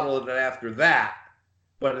Flair modeled it after that.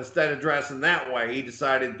 But instead of dressing that way, he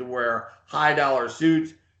decided to wear high-dollar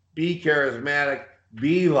suits, be charismatic,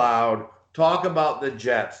 be loud, talk about the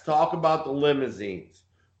jets, talk about the limousines,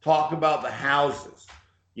 talk about the houses.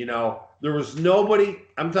 There was nobody,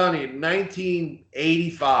 I'm telling you, in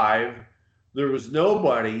 1985, there was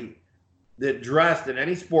nobody that dressed in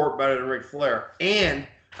any sport better than Ric Flair. And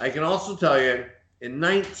I can also tell you, in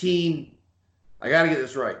I got to get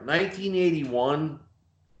this right, 1981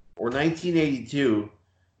 or 1982,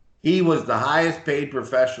 he was the highest paid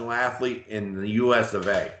professional athlete in the US of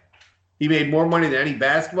A. He made more money than any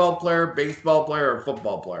basketball player, baseball player, or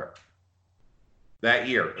football player that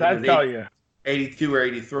year. I'll tell you. 82 or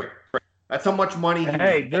 83. That's how much money he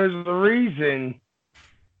Hey, there's a reason.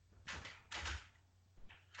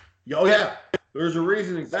 Oh, yeah. There's a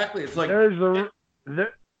reason, exactly. It's like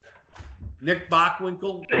Nick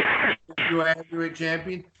Bockwinkel, heavyweight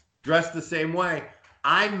champion, dressed the same way.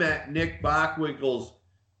 I met Nick Bockwinkel's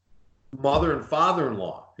mother and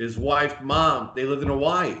father-in-law, his wife's mom. They lived in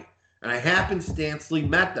Hawaii. And I happenstancely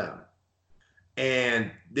met them.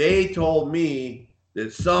 And they told me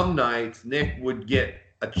that some nights Nick would get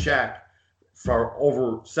a check for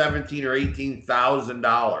over $17,000 or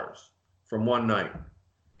 $18,000 from one night.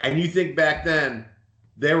 And you think back then,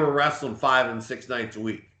 they were wrestling 5 and 6 nights a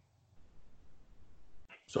week.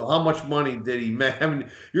 So how much money did he make? I mean,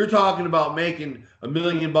 you're talking about making $1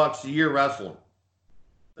 million a year wrestling,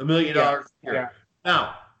 $1 million a year. Yeah.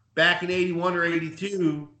 Now, back in 81 or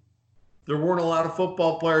 82, there weren't a lot of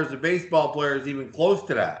football players and baseball players even close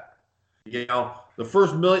to that. You know,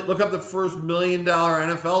 look up the first $1 million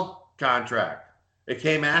NFL contract. It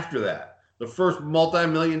came after that. The first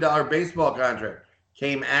multi-million-dollar baseball contract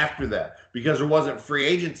came after that because there wasn't free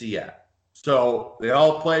agency yet. So they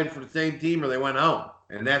all played for the same team or they went home.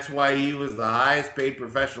 And that's why he was the highest paid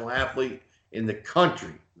professional athlete in the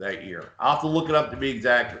country that year. I'll have to look it up to be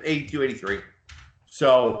exact, 82, 83.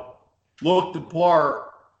 So looked the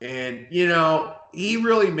part, and, you know, he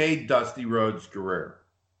really made Dusty Rhodes' career.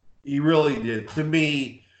 He really did. To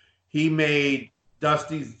me, he made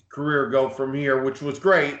Dusty's career go from here, which was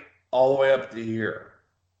great, all the way up to here.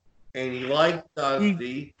 And he liked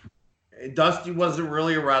Dusty. And Dusty wasn't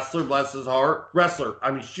really a wrestler, bless his heart.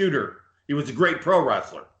 Shooter. He was a great pro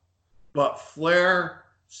wrestler. But Flair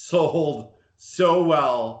sold so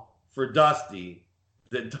well for Dusty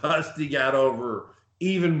that Dusty got over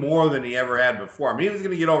even more than he ever had before. I mean, he was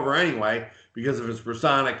going to get over anyway because of his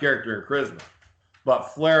persona, character, and charisma.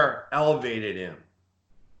 But Flair elevated him.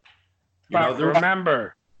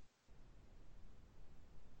 Remember,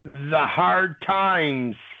 the Hard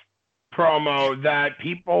Times promo that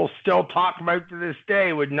people still talk about to this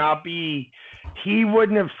day would not be, he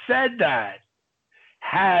wouldn't have said that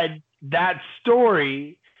had that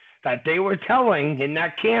story that they were telling in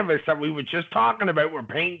that canvas that we were just talking about, we're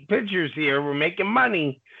painting pictures here, we're making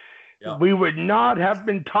money. Yeah. We would not have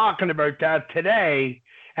been talking about that today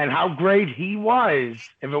and how great he was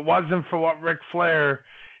if it wasn't for what Ric Flair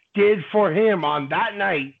did for him on that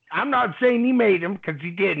night. I'm not saying he made him because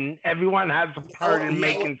he didn't. Everyone has a part in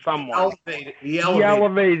making someone. He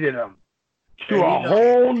elevated him to a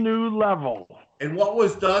whole new level. And what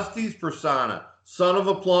was Dusty's persona? Son of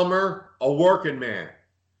a plumber, a working man.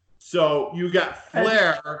 So you got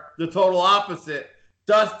Flair, the total opposite.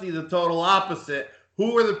 Dusty, the total opposite.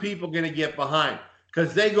 Who are the people going to get behind?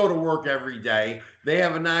 Because they go to work every day. They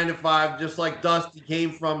have a 9-to-5 just like Dusty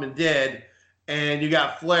came from and did. And you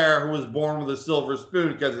got Flair, who was born with a silver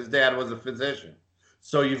spoon because his dad was a physician.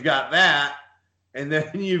 So you've got that. And then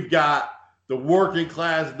you've got the working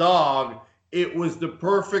class dog. It was the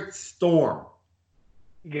perfect storm.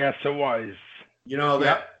 Yes, it was. You know,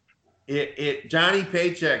 Johnny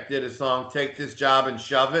Paycheck did a song, Take This Job and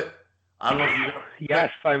Shove It. I don't know if you know.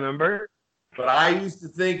 Yes, I remember. But I used to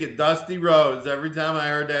think of Dusty Rhodes every time I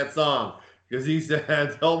heard that song because he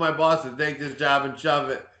said, tell my boss to take this job and shove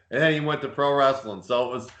it. And then he went to pro wrestling.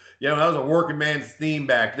 So it was, that was a working man's theme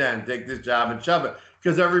back then, take this job and shove it,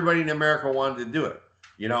 because everybody in America wanted to do it.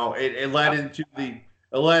 It led into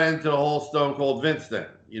the whole Stone Cold Vince thing.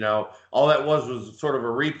 All that was sort of a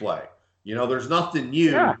replay. There's nothing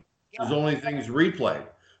new. Yeah. There's only things replayed.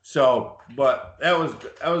 So, but that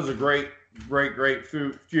was a great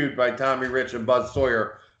feud by Tommy Rich and Buzz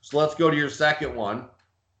Sawyer. So let's go to your second one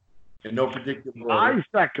in no particular order. My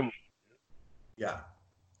second one. Yeah.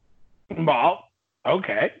 Well,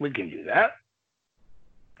 okay, we can do that.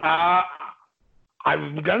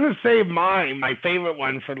 I'm going to save my favorite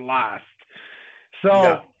one for the last. So,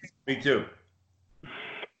 yeah, me too.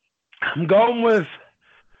 I'm going with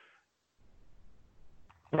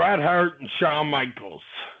Bret Hart and Shawn Michaels.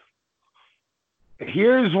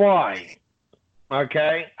 Here's why.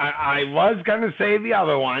 Okay, I was going to say the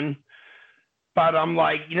other one, but I'm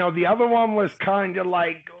like, the other one was kind of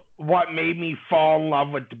like what made me fall in love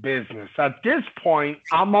with the business. At this point,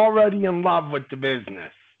 I'm already in love with the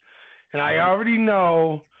business. And I already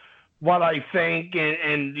know what I think,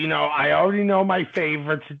 and I already know my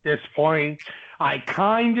favorites at this point. I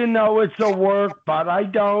kind of know it's a work, but I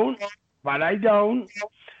don't. But I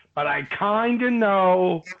kind of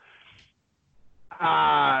know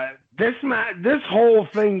this whole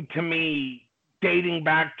thing to me, dating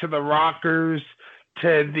back to the Rockers,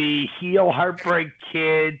 to the heel Heartbreak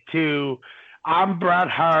Kid, to I'm Bret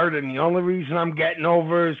Hart, and the only reason I'm getting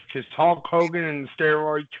over is because Hulk Hogan and the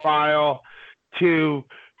steroid trial, to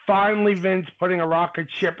finally Vince putting a rocket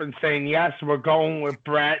ship and saying, yes, we're going with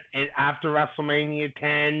Bret after WrestleMania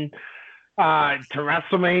 10, to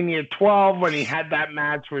WrestleMania 12 when he had that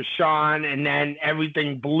match with Shawn, and then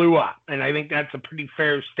everything blew up. And I think that's a pretty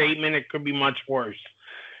fair statement. It could be much worse.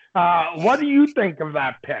 What do you think of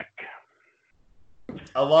that pick?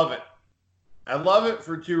 I love it. I love it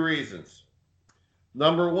for two reasons.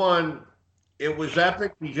 Number one, it was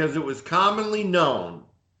epic because it was commonly known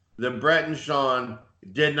that Bret and Shawn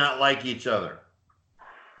did not like each other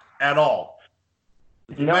at all.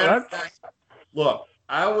 Look,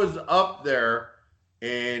 I was up there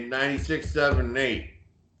in 96, 7, and 8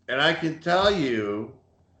 And I can tell you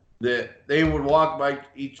that they would walk by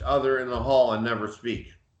each other in the hall and never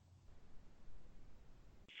speak.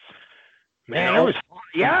 Man, it was,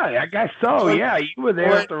 yeah, I guess so. Yeah, you were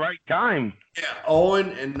there at the right time. Yeah, Owen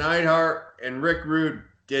and Neidhart and Rick Rude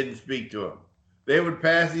didn't speak to him. They would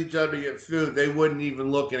pass each other to get food. They wouldn't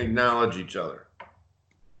even look and acknowledge each other.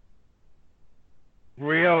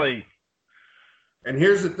 Really? And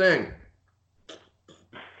here's the thing.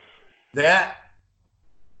 That,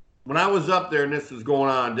 when I was up there and this was going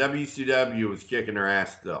on, WCW was kicking their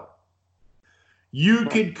ass still. You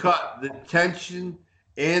could cut the tension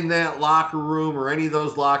in that locker room or any of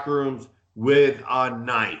those locker rooms with a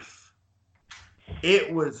knife.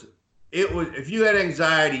 It was, if you had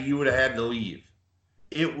anxiety, you would have had to leave.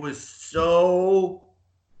 It was so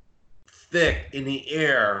thick in the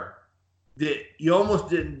air that you almost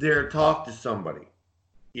didn't dare talk to somebody.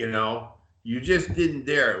 You know, you just didn't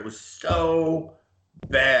dare. It was so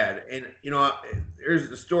bad. And, you know, here's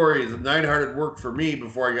the story. The Neidhart had worked for me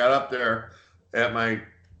before I got up there at my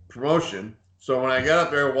promotion. So when I got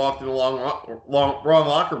up there, I walked in the wrong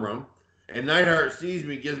locker room, and Neidhart sees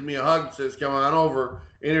me, gives me a hug, says, come on over,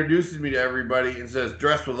 introduces me to everybody, and says,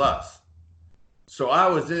 dress with us. So I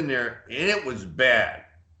was in there, and it was bad.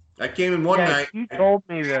 I came in one night. You told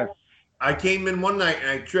me this. I came in one night,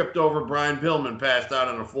 and I tripped over Brian Pillman, passed out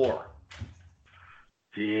on the floor.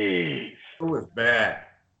 Jeez. It was bad.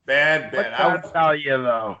 Bad. I'll tell you,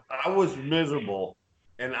 though. I was miserable,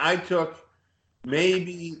 and I took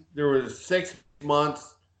maybe there was 6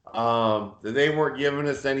 months that they weren't giving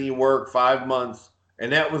us any work, 5 months,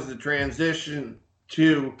 and that was the transition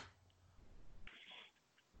to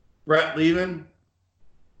Brett leaving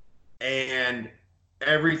and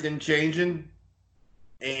everything changing.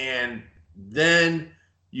 And then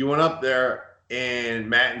you went up there, and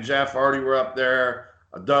Matt and Jeff already were up there.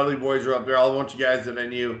 Dudley boys were up there, all a bunch of guys that I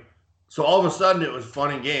knew. So all of a sudden it was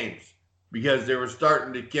fun and games because they were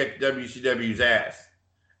starting to kick WCW's ass.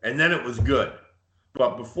 And then it was good.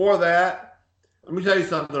 But before that, let me tell you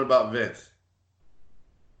something about Vince.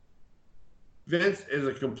 Vince is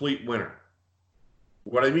a complete winner.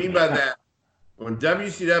 What I mean by that, when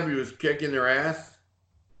WCW was kicking their ass,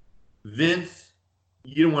 Vince,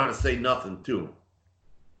 you don't want to say nothing to him.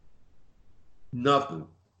 Nothing.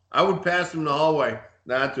 I would pass him in the hallway,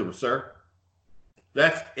 not to him, sir.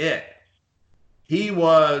 That's it. He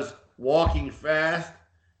was walking fast,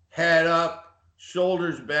 head up,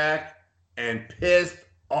 shoulders back, and pissed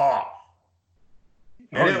off.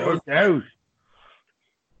 And it was out.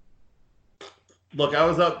 Look, I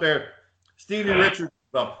was up there. Stevie Richards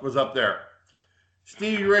was up there.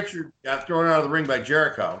 Stevie Richards got thrown out of the ring by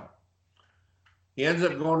Jericho. He ends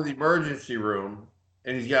up going to the emergency room,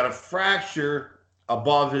 and he's got a fracture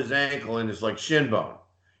above his ankle and his shin bone.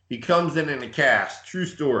 He comes in a cast. True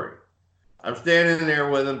story. I'm standing there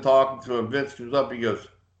with him, talking to him. Vince comes up. He goes,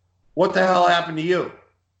 what the hell happened to you?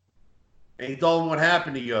 And he told him what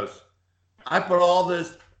happened. He goes, I put all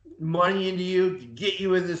this money into you to get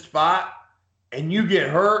you in this spot, and you get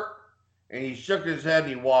hurt? And he shook his head and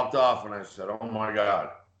he walked off. And I said, oh, my God.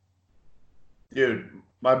 Dude,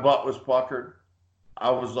 my butt was puckered. I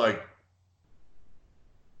was like,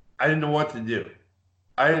 I didn't know what to do.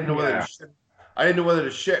 I didn't know whether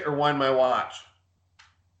to shit or wind my watch.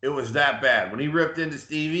 It was that bad. When he ripped into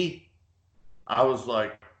Stevie, I was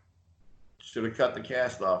like, should have cut the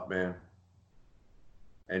cast off, man.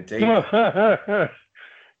 And take it.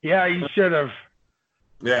 Yeah, you should have.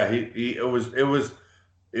 Yeah,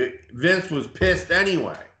 Vince was pissed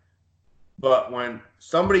anyway. But when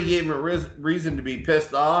somebody gave him a reason to be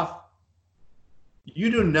pissed off,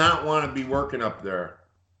 you do not want to be working up there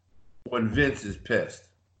when Vince is pissed.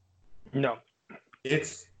 No.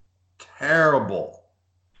 It's terrible.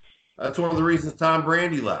 That's one of the reasons Tom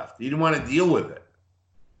Brady left. He didn't want to deal with it.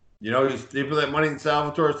 You know, they put that money in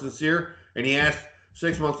Salvatore Sincere, and he asked,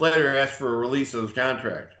 6 months later, he asked for a release of his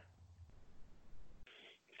contract.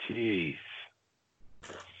 Jeez.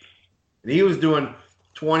 And he was doing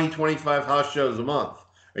 20, 25 house shows a month.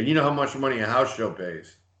 And you know how much money a house show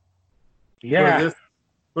pays. Yeah.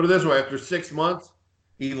 Put it this way. After 6 months,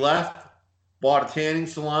 he left, bought a tanning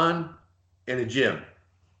salon and a gym.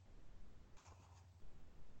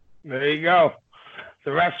 There you go.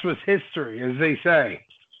 The rest was history, as they say.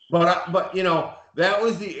 But you know, that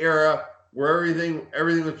was the era where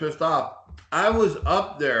everything was pissed off. I was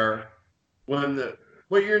up there when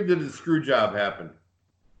what year did the screw job happen?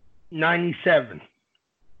 97.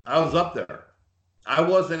 I was up there. I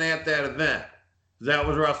wasn't at that event. That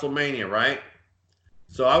was WrestleMania, right?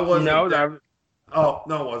 So I wasn't. No, oh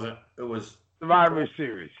no, it wasn't. It was Survivor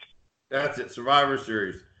Series. That's it, Survivor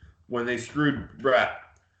Series, when they screwed Brett.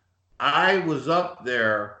 I was up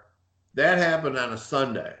there. That happened on a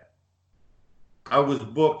Sunday. I was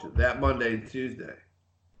booked that Monday and Tuesday,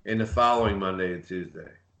 and the following Monday and Tuesday.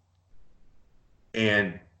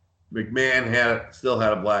 And McMahon still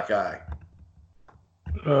had a black eye.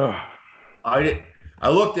 I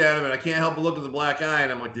looked at him, and I can't help but look at the black eye,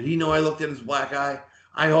 and I'm like, did he know I looked at his black eye?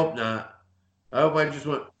 I hope not. I hope I just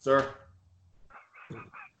went, sir.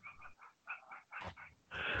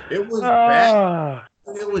 It was bad.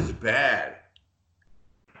 It was bad.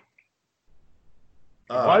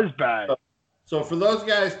 It was bad. So for those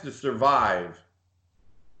guys to survive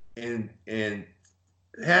and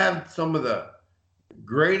have some of the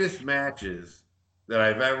greatest matches that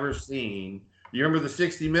I've ever seen. You remember the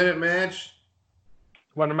 60-minute match?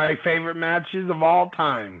 One of my favorite matches of all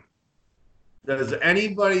time. Does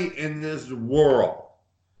anybody in this world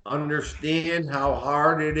understand how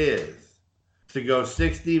hard it is to go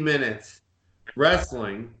 60 minutes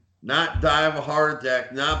wrestling, not die of a heart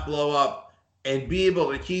attack, not blow up, and be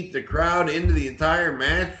able to keep the crowd into the entire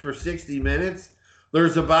match for 60 minutes?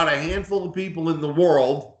 There's about a handful of people in the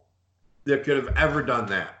world that could have ever done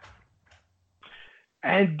that.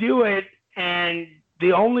 And do it, and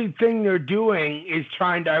the only thing they're doing is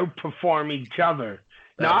trying to outperform each other.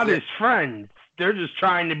 Not as friends. They're just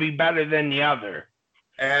trying to be better than the other.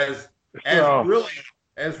 As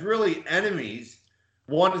really enemies,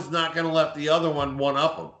 one is not going to let the other one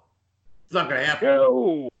up them. It's not going to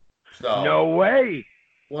happen. No way.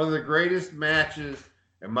 One of the greatest matches,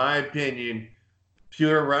 in my opinion,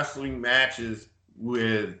 pure wrestling matches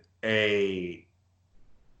with being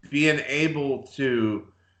able to,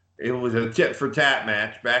 it was a tit for tat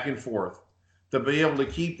match, back and forth, to be able to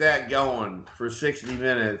keep that going for 60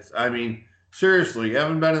 minutes. I mean, seriously, you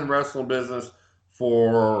haven't been in the wrestling business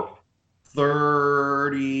for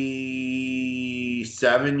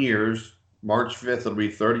 37 years. March 5th will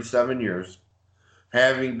be 37 years.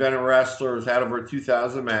 Having been a wrestler, has had over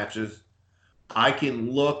 2,000 matches. I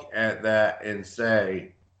can look at that and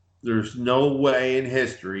say, there's no way in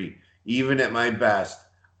history, even at my best,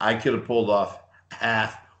 I could have pulled off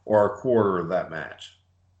half or a quarter of that match.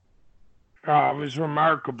 It was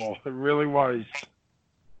remarkable. It really was.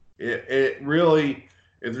 It really,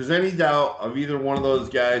 if there's any doubt of either one of those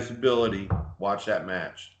guys' ability, watch that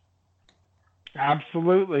match.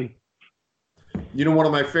 Absolutely. You know, one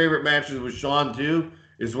of my favorite matches with Shawn, too,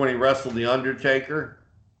 is when he wrestled The Undertaker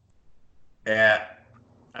at,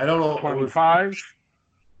 I don't know. 25?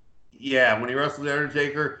 Yeah, when he wrestled The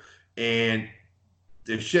Undertaker, and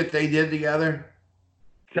the shit they did together.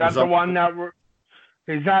 Is that the one that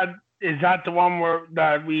is that the one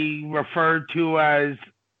that we referred to as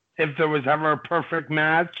if there was ever a perfect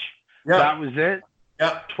match? Yep. That was it?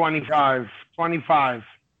 Yep. 25.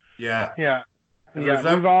 Yeah. Yeah. And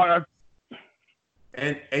Yeah.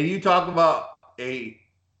 and you talk about a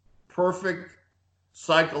perfect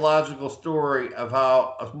psychological story of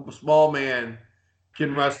how a small man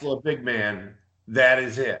can wrestle a big man. That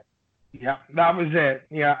is it. Yeah, that was it.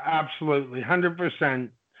 Yeah, absolutely. 100%.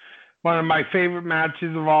 One of my favorite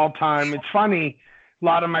matches of all time. It's funny, a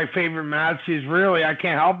lot of my favorite matches, really, I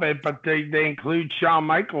can't help it, but they include Shawn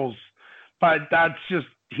Michaels. But that's just,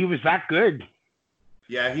 he was that good.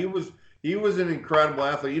 Yeah, he was an incredible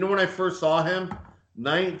athlete. You know, when I first saw him,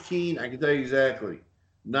 I can tell you exactly,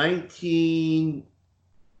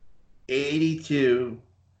 1982,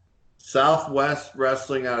 Southwest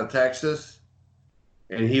Wrestling out of Texas,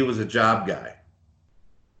 and he was a job guy.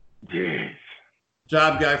 Yes.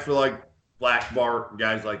 Job guy for like Black Bart,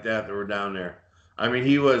 guys like that were down there. I mean,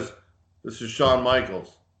 this is Shawn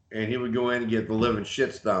Michaels, and he would go in and get the living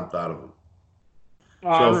shit stomped out of him.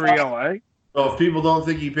 Unreal, eh? So if people don't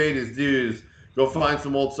think he paid his dues, go find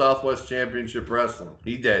some old Southwest Championship Wrestling.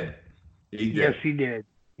 He did. Yes, he did.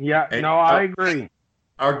 Yeah, and, I agree.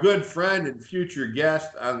 Our good friend and future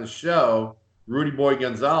guest on the show, Rudy Boy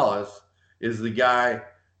Gonzalez, is the guy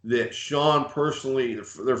that Shawn personally,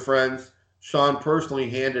 they're friends, Shawn personally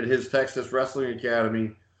handed his Texas Wrestling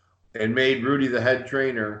Academy and made Rudy the head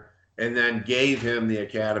trainer and then gave him the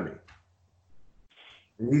academy.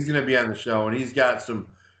 And he's going to be on the show, and he's got some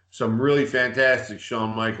really fantastic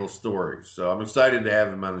Shawn Michaels stories. So I'm excited to have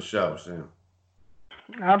him on the show soon.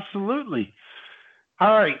 Absolutely.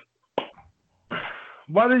 All right.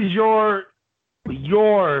 What is your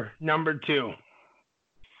number two?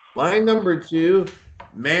 My number two,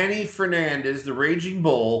 Manny Fernandez, the Raging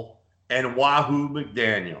Bull, and Wahoo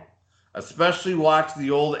McDaniel. Especially watch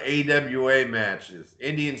the old AWA matches,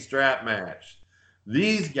 Indian strap match.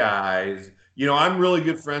 These guys, you know, I'm really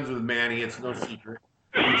good friends with Manny. It's no secret.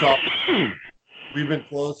 We've been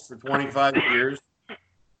close for 25 years.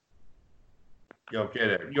 You okay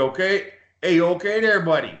there? You okay? Hey, you okay there,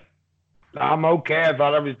 buddy? I'm okay. I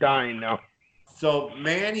thought I was dying now. So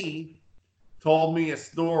Manny told me a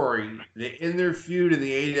story that in their feud in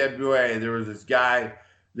the AWA, there was this guy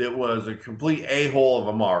that was a complete a-hole of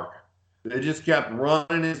a mark. That just kept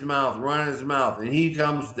running his mouth, and he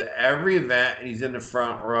comes to every event and he's in the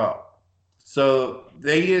front row. So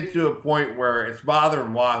they get to a point where it's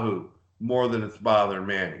bothering Wahoo more than it's bothering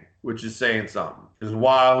Manny, which is saying something. Because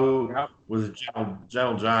Wahoo was a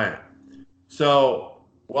gentle giant. So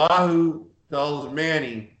Wahoo tells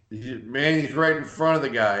Manny, Manny's right in front of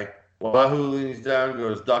the guy. Wahoo leans down and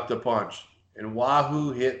goes, duck the punch. And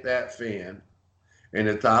Wahoo hit that fan in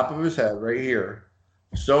the top of his head right here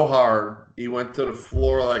so hard he went to the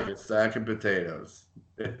floor like a sack of potatoes.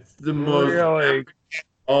 It's the most. Really?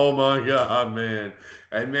 Oh my God, man.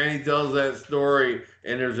 And Manny tells that story,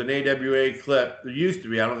 and there's an AWA clip. There used to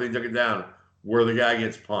be, I don't think they took it down, where the guy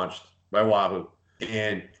gets punched by Wahoo.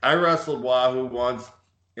 And I wrestled Wahoo once,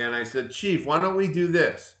 and I said, Chief, why don't we do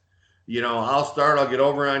this? You know, I'll start, I'll get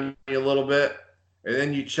over on you a little bit, and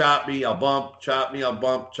then you chop me, I'll bump, chop me, I'll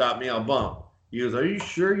bump, chop me, I'll bump. He goes, are you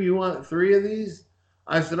sure you want 3 of these?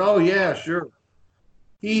 I said, oh, yeah, sure.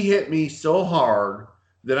 He hit me so hard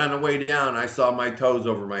that on the way down, I saw my toes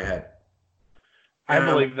over my head. And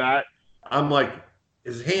I believe that. I'm like,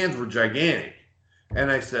 his hands were gigantic.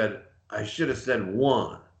 And I said, I should have said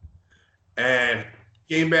 1. And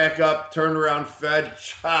came back up, turned around, fed,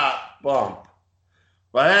 chop, bump.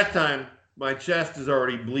 By that time, my chest is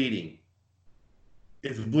already bleeding.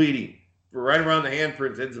 It's bleeding. Right around the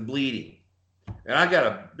handprints, it's bleeding. And I got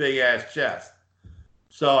a big-ass chest.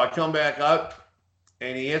 So I come back up,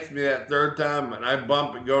 and he hits me that 3rd time, and I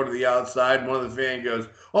bump and go to the outside. And one of the fans goes,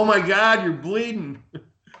 oh, my God, you're bleeding.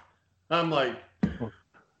 I'm like,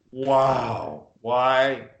 wow,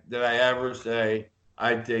 why did I ever say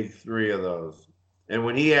I'd take 3 of those? And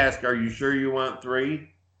when he asked, are you sure you want 3?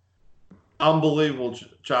 Unbelievable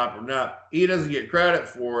chopper. Now, he doesn't get credit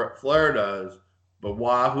for it. Flair does. But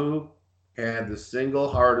Wahoo had the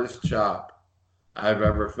single hardest chop I've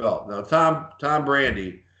ever felt. Now, Tom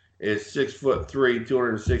Brandy is 6'3",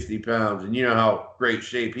 260 pounds, and you know how great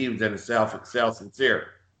shape he was in South Sincere.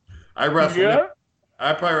 I wrestled him.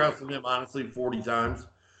 I probably wrestled him, honestly, 40 times.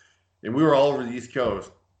 And we were all over the East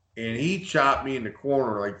Coast. And he chopped me in the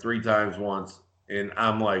corner like 3 times once. And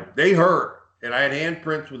I'm like, they hurt. And I had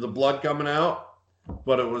handprints with the blood coming out,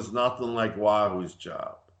 but it was nothing like Wahoo's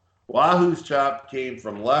chop. Wahoo's chop came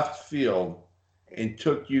from left field and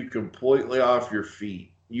took you completely off your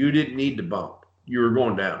feet. You didn't need to bump. You were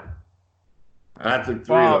going down. And I took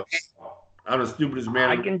 3 of those. I'm the stupidest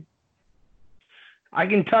man. I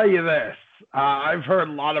can tell you this. I've heard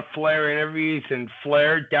a lot of Flair interviews, and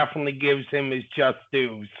Flair definitely gives him his just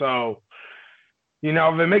due. So, you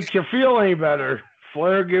know, if it makes you feel any better,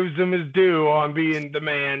 Flair gives him his due on being the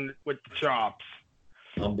man with the chops.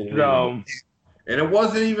 Unbelievable. And it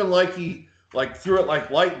wasn't even like he threw it like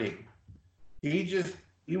lightning.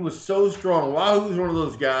 He was so strong. Wahoo's one of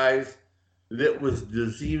those guys that was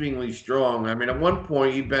deceivingly strong. I mean, at one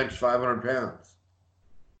point he benched 500 pounds.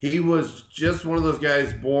 He was just one of those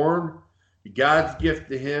guys born. God's gift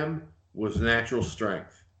to him was natural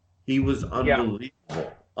strength. He was unbelievable. Yeah.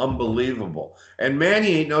 Unbelievable. And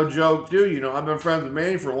Manny ain't no joke, too. You know, I've been friends with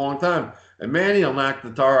Manny for a long time. And Manny will knock the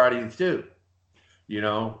tar out of you, too. You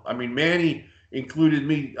know, I mean, Manny included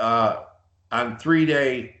me on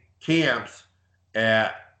 3-day camps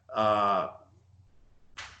at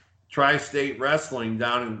Tri-State Wrestling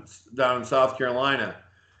down in South Carolina.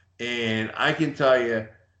 And I can tell you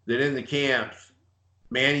that in the camps,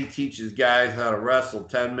 Manny teaches guys how to wrestle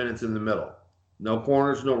 10 minutes in the middle. No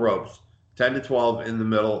corners, no ropes. 10 to 12 in the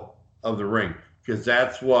middle of the ring. Because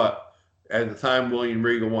that's what, at the time, William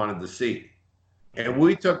Regal wanted to see. And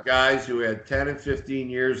we took guys who had 10 and 15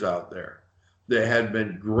 years out there that had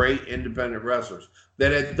been great independent wrestlers,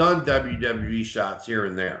 that had done WWE shots here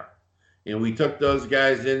and there. And we took those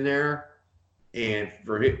guys in there, and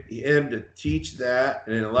for him to teach that,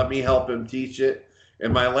 and then let me help him teach it.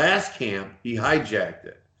 And my last camp, he hijacked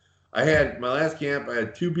it. I had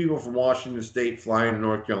 2 people from Washington State flying to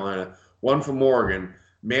North Carolina, 1 from Oregon.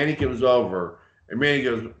 Manny comes over, and Manny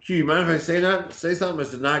goes, Q, you mind if I say that? Say something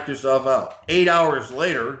to knock yourself out. 8 hours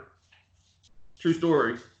later, true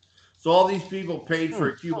story. So all these people paid for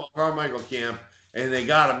a Cueball Carmichael camp, and they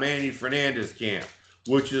got a Manny Fernandez camp,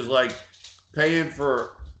 which is like paying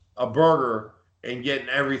for a burger and getting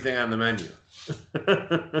everything on the menu.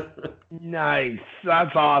 Nice.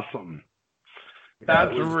 That's awesome.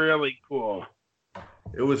 That's really cool.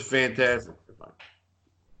 It was fantastic.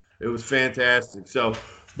 It was fantastic. So,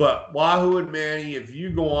 But Wahoo and Manny, if you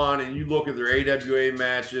go on and you look at their AWA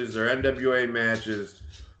matches, their NWA matches,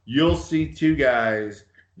 you'll see two guys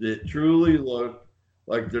that truly look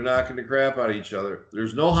like they're knocking the crap out of each other.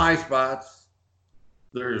 There's no high spots.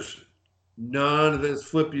 There's none of this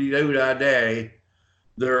flippity-doo-dah day.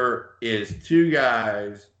 There is two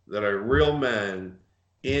guys that are real men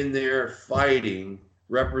in there fighting,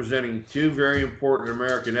 representing two very important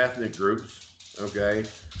American ethnic groups. Okay,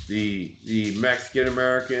 the Mexican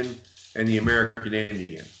American and the American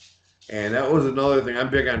Indian, and that was another thing. I'm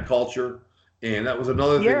big on culture, and that was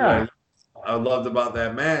another thing that I loved about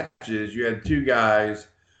that match is you had two guys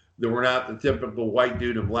that were not the typical white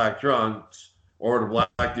dude in black trunks or the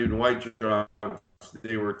black dude in white trunks.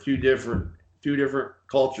 They were two different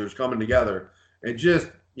cultures coming together, and just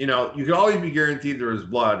you could always be guaranteed there was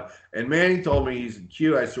blood. And Manny told me he's in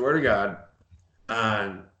Q. I swear to God,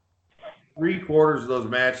 on 3/4 of those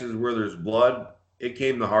matches where there's blood, it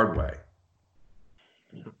came the hard way.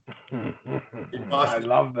 I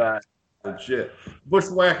love that. Shit.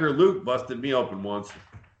 Bushwhacker Luke busted me open once.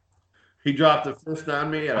 He dropped a fist on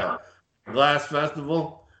me at a glass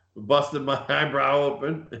festival, busted my eyebrow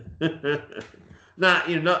open.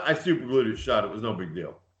 I super glued it shut. It was no big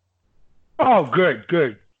deal. Oh, good.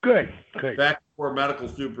 Back before medical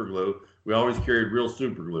super glue, we always carried real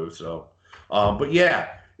super glue. So, but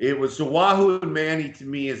yeah. It was so Wahoo and Manny to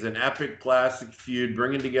me is an epic classic feud,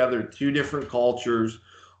 bringing together two different cultures,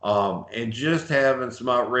 and just having some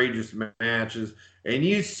outrageous matches. And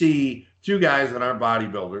you see two guys that aren't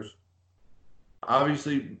bodybuilders.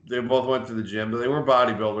 Obviously, they both went to the gym, but they weren't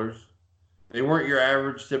bodybuilders. They weren't your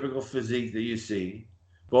average typical physique that you see.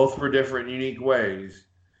 Both were different, unique ways.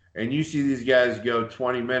 And you see these guys go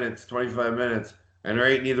 20 minutes, 25 minutes, and there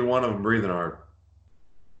ain't neither one of them breathing hard.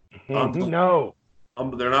 No.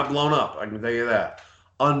 They're not blown up, I can tell you that.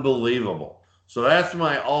 Unbelievable. So that's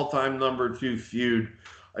my all-time number 2 feud.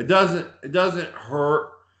 It doesn't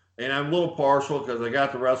hurt, and I'm a little partial because I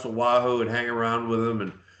got to wrestle Wahoo and hang around with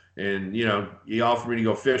him, and he offered me to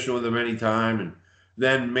go fishing with him anytime. And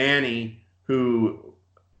then Manny, who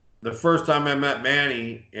the first time I met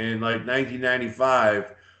Manny in like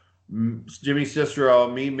 1995, Jimmy Cicero,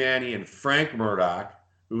 me, Manny, and Frank Murdoch,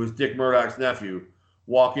 who was Dick Murdoch's nephew,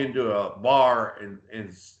 walk into a bar in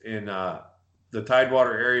the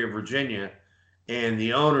Tidewater area of Virginia, and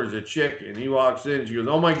the owner's a chick, and he walks in, and she goes,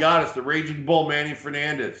 "Oh my God, it's the Raging Bull, Manny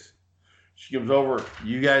Fernandez." She comes over,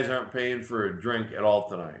 "You guys aren't paying for a drink at all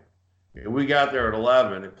tonight." And we got there at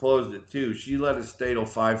 11, it closed at 2. She let us stay till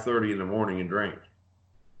 5:30 in the morning and drink.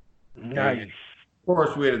 Nice. And of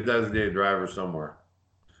course, we had a designated driver somewhere.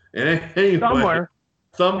 And anyway,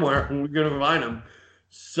 somewhere, we're going to find him.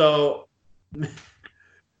 So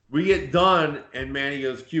we get done, and Manny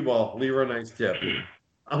goes, "Cueball, leave her a nice tip."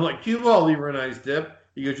 I'm like, "Cueball, leave her a nice tip?"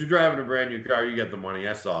 He goes, "You're driving a brand new car. You get the money.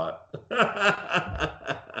 I saw it."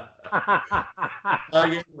 I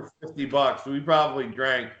gave her $50. So we probably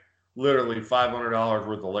drank literally $500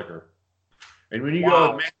 worth of liquor. And when you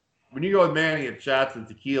go with Manny, it's shots of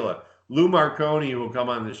tequila. Lou Marconi, who will come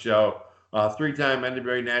on the show, 3-time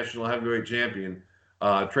NWA National Heavyweight Champion,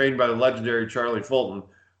 trained by the legendary Charlie Fulton.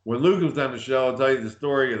 When Lou comes on the show, I'll tell you the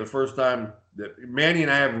story of the first time that Manny and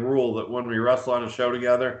I have a rule that when we wrestle on a show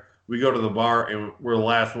together, we go to the bar and we're the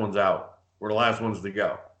last ones out. We're the last ones to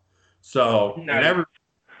go. So, nice.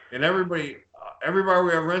 and every bar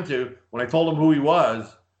we ever went to, when I told them who he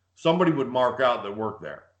was, somebody would mark out that worked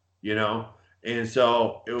there, And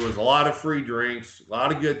so it was a lot of free drinks, a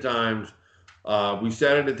lot of good times. We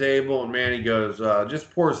sat at a table, and Manny goes, "Just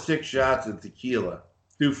pour 6 shots of tequila,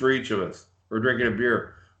 2 for each of us. We're drinking a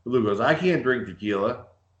beer." Lou goes, "I can't drink tequila."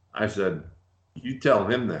 I said, "You tell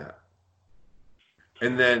him that."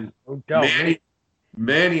 And then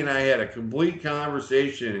Manny and I had a complete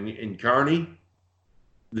conversation in Kearney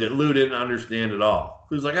that Lou didn't understand at all.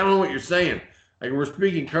 He was like, "I don't know what you're saying." Like, we're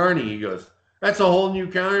speaking Kearney. He goes, "That's a whole new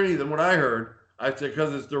Kearney than what I heard." I said,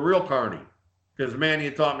 "Because it's the real Kearney." Because Manny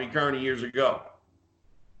had taught me Kearney years ago.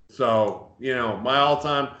 So, my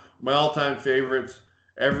all-time favorites.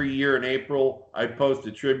 Every year in April, I post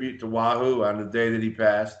a tribute to Wahoo on the day that he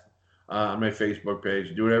passed on my Facebook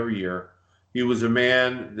page. I do it every year. He was a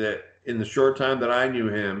man that, in the short time that I knew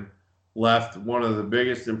him, left one of the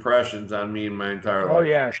biggest impressions on me in my entire life. Oh,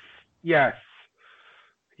 yes.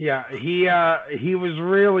 Yeah, he was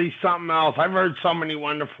really something else. I've heard so many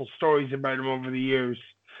wonderful stories about him over the years.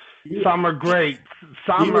 Some are great.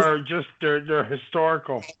 Some are just, they're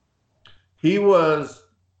historical. He was,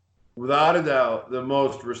 without a doubt, the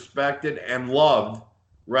most respected and loved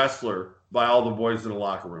wrestler by all the boys in the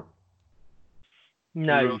locker room.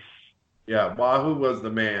 Nice. Yeah, Wahoo was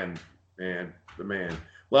the man, the man.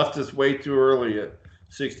 left us way too early at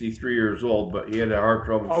 63 years old, but he had a heart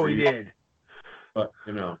trouble. Oh, he did. But,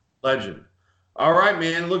 legend. All right,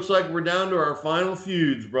 man. Looks like we're down to our final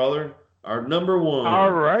feuds, brother. Our number one.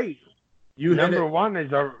 All right. You number one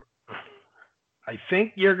is I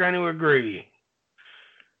think you're going to agree.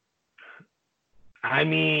 I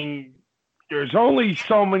mean, there's only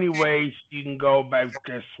so many ways you can go about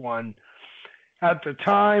this one. At the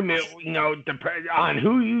time, depends on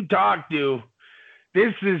who you talk to.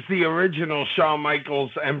 This is the original Shawn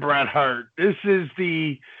Michaels and Bret Hart. This is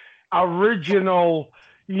the original,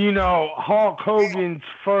 Hulk Hogan's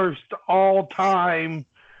first all-time.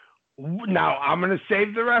 Now, I'm going to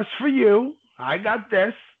save the rest for you. I got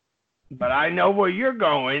this, but I know where you're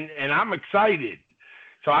going, and I'm excited.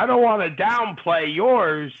 So I don't want to downplay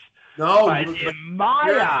yours. No, but in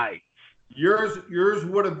my eyes. Yours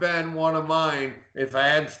would have been one of mine if I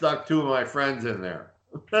had stuck two of my friends in there.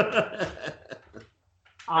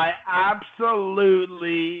 I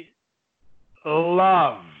absolutely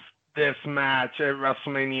love this match at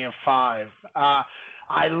WrestleMania 5.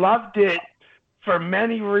 I loved it for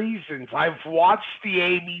many reasons. I've watched the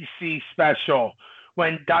ABC special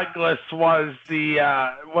when Douglas was the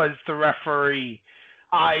referee.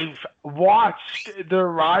 I've watched their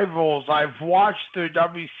rivals. I've watched their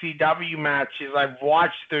WCW matches. I've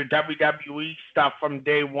watched their WWE stuff from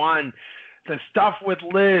day one. The stuff with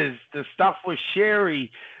Liz, the stuff with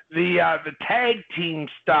Sherry, the tag team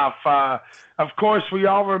stuff. Of course, we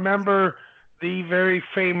all remember the very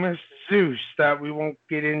famous Zeus that we won't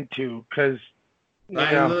get into because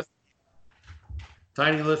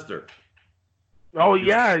Tiny Lister. Oh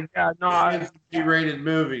yeah. No, rated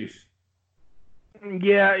movies.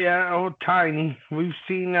 Yeah. Oh, Tiny. We've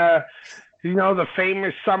seen, the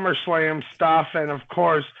famous SummerSlam stuff, and of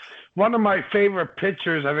course, one of my favorite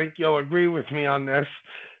pictures. I think you'll agree with me on this.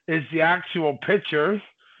 Is the actual picture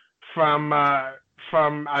from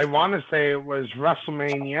I want to say it was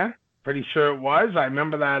WrestleMania. Pretty sure it was. I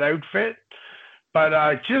remember that outfit.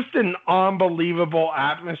 But just an unbelievable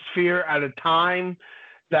atmosphere at a time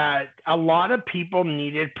that a lot of people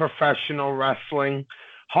needed professional wrestling.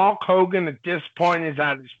 Hulk Hogan at this point is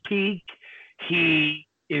at his peak. He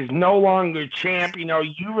is no longer champ.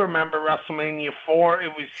 You remember WrestleMania 4.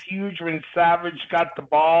 It was huge when Savage got the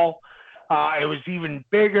ball. It was even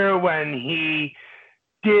bigger when he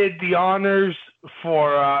did the honors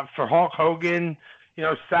for Hulk Hogan.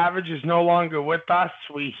 Savage is no longer with us.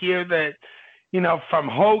 We hear that, from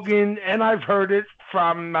Hogan, and I've heard it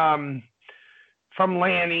from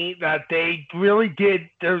Lanny, that they really did.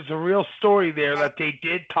 There's a real story there that they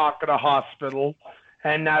did talk at a hospital,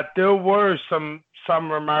 and that there were some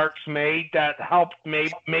remarks made that helped,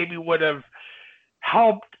 maybe would have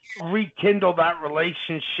helped rekindle that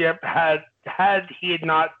relationship had he had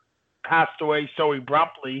not passed away so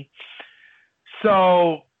abruptly.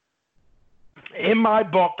 So in my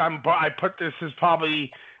book, I put this as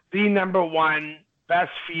probably the number one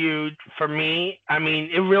best feud for me. I mean,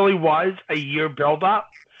 it really was a year buildup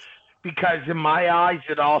because in my eyes,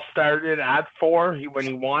 it all started at 4 when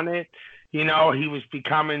he won it. He was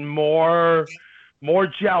becoming more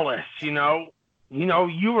jealous. You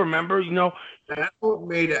remember. That's what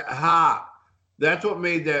made it hot. That's what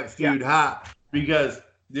made that feud hot because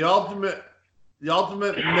the ultimate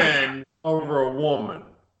men over a woman.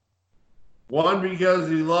 One because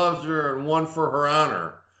he loves her, and one for her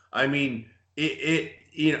honor. I mean,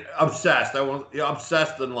 obsessed. I was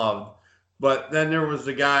obsessed and loved. But then there was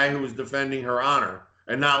the guy who was defending her honor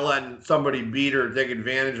and not letting somebody beat her or take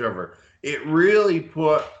advantage of her. It really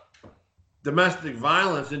put domestic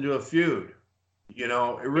violence into a feud. It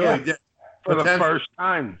really did. For the first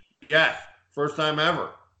time. Yes, first time ever.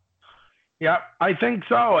 Yep, I think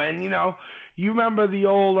so. And, you remember the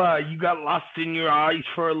old, you got lust in your eyes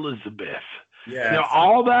for Elizabeth. Yeah.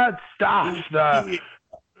 All that stuff.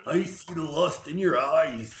 I see the lust in your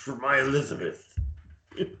eyes for my Elizabeth.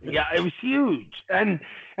 Yeah, it was huge. And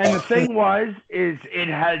the thing is it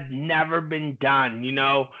had never been done.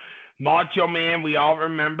 Macho Man, we all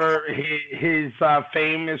remember his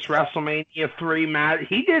famous WrestleMania 3 match.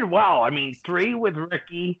 He did well. I mean, 3 with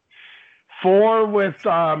Ricky, 4 with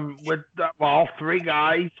 3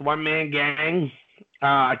 guys, one-man gang.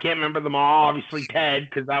 I can't remember them all. Obviously, Ted,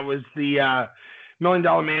 because that was the $1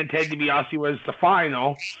 Million Man. Ted DiBiase was the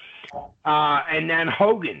final. And then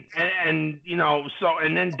Hogan. And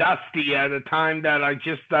then Dusty at a time that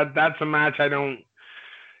that's a match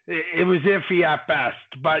it was iffy at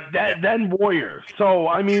best. But then Warrior. So,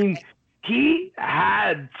 I mean, he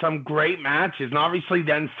had some great matches. And obviously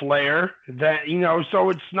then Flair. So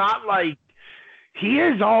it's not like he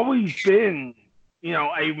has always been a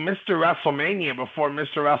Mr. WrestleMania before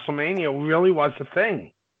Mr. WrestleMania really was a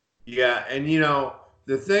thing. Yeah, and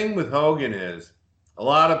the thing with Hogan is a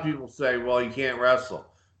lot of people say, well, he can't wrestle.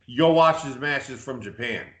 You go watch his matches from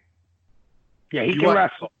Japan. Yeah, he can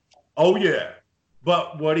wrestle. Oh, yeah.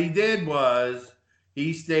 But what he did was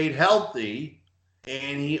he stayed healthy,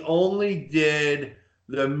 and he only did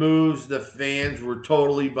the moves the fans were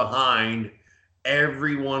totally behind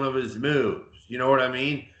every one of his moves. You know what I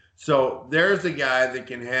mean? So there's a guy that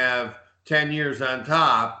can have 10 years on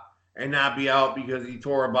top and not be out because he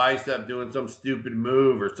tore a bicep doing some stupid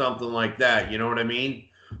move or something like that. You know what I mean?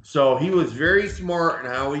 So he was very smart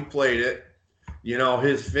in how he played it.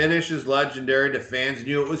 His finish is legendary. The fans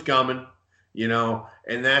knew it was coming,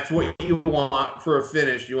 and that's what you want for a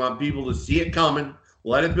finish. You want people to see it coming,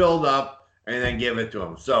 let it build up, and then give it to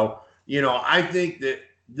them. So, I think that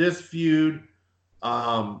this feud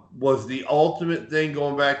was the ultimate thing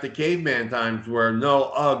going back to caveman times where, no,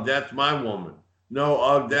 ugh, that's my woman. No,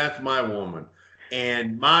 ugh, that's my woman.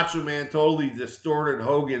 And Macho Man totally distorted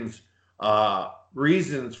Hogan's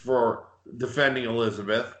reasons for defending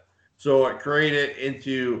Elizabeth. So it created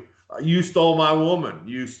into, you stole my woman,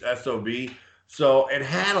 you SOB. So it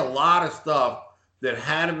had a lot of stuff that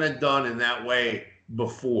hadn't been done in that way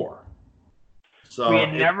before. So we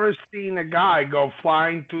had never seen a guy go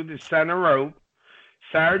flying through the center rope,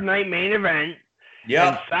 Saturday Night Main Event. Yeah.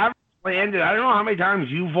 And Savage landed, I don't know how many times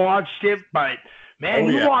you've watched it, but man,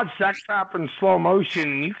 you watch that happen in slow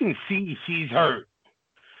motion and you can see she's hurt.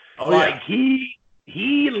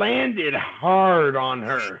 He landed hard on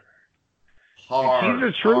her. Hard. She's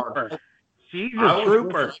a trooper. Hard. She's a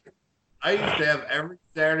trooper. I used to have every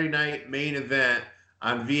Saturday Night Main Event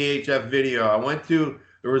on VHF video.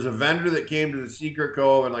 There was a vendor that came to the Secret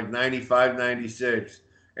Cove in like 95, 96,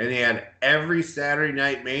 and he had every Saturday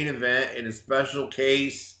Night Main Event in a special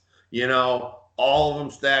case, all of them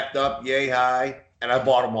stacked up yay high, and I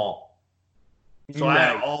bought them all. So I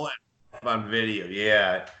had all that on video.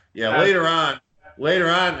 Yeah. Later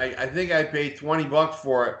on, I think I paid $20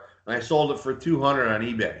 for it, and I sold it for $200 on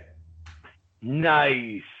eBay.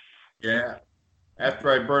 Nice. Yeah.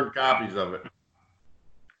 After I burned copies of it.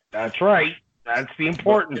 That's right. That's the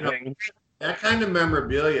important thing. That kind of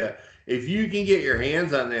memorabilia, if you can get your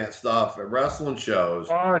hands on that stuff at wrestling shows,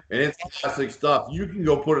 and it's classic stuff, you can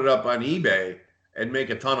go put it up on eBay and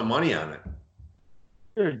make a ton of money on it.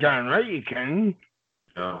 You're darn right you can.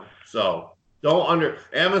 So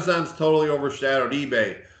Amazon's totally overshadowed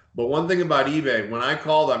eBay. But one thing about eBay, when I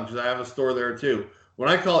call them, because I have a store there too, when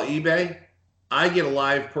I call eBay, I get a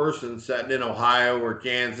live person sitting in Ohio or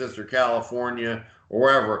Kansas or California or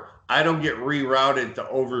wherever. I don't get rerouted to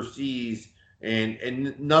overseas,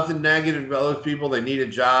 and nothing negative about those people. They need a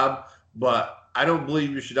job, but I don't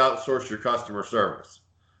believe you should outsource your customer service.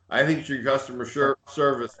 I think your customer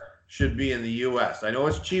service should be in the U.S. I know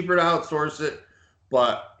it's cheaper to outsource it,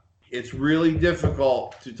 but it's really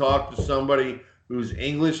difficult to talk to somebody whose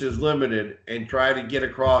English is limited and try to get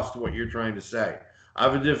across to what you're trying to say. I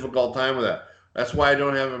have a difficult time with that. That's why I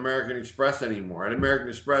don't have American Express anymore. At American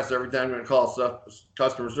Express, every time I'm going to call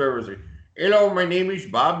customer service, hello, my name is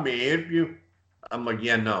Bob. May I help you? I'm like,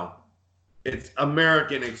 yeah, no. It's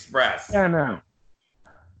American Express. Yeah, no.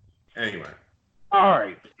 Anyway. All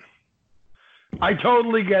right. I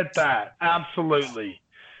totally get that. Absolutely.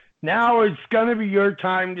 Now it's going to be your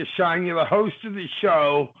time to shine. You're the host of the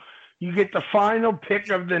show. You get the final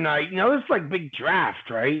pick of the night. It's like big draft,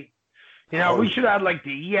 right? We should have like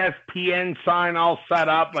the ESPN sign all set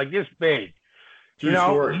up, like this big. There's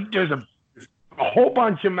a whole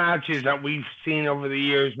bunch of matches that we've seen over the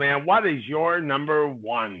years, man. What is your number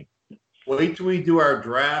one? Wait till we do our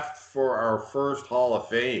draft for our first Hall of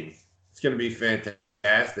Fame. It's going to be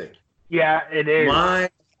fantastic. Yeah, it is.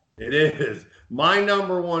 It is. My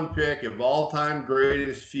number one pick of all-time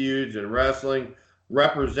greatest feuds in wrestling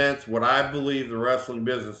represents what I believe the wrestling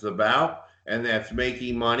business is about, and that's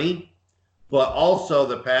making money. But also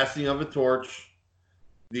the passing of a torch,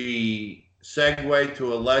 the segue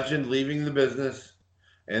to a legend leaving the business,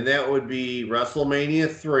 and that would be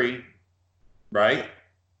WrestleMania 3, right?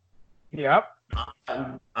 Yep.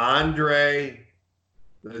 Andre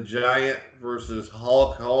the Giant versus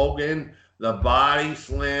Hulk Hogan, the body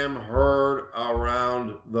slam heard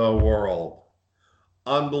around the world.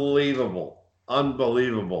 Unbelievable.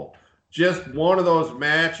 Just one of those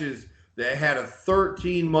matches that had a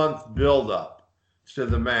 13-month build-up to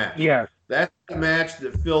the match. Yeah. That's the match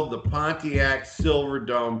that filled the Pontiac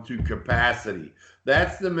Silverdome to capacity.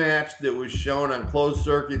 That's the match that was shown on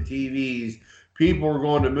closed-circuit TVs. People were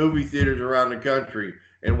going to movie theaters around the country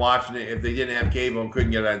and watching it if they didn't have cable and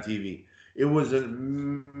couldn't get it on TV. It was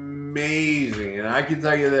amazing. And I can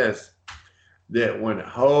tell you this, that when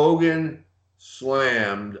Hogan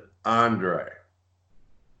slammed Andre,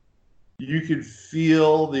 you could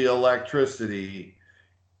feel the electricity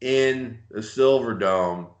in the Silver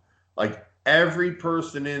Dome. Like every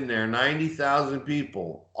person in there, 90,000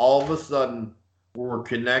 people, all of a sudden were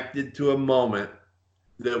connected to a moment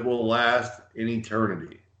that will last in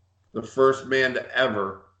eternity. The first man to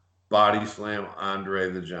ever body slam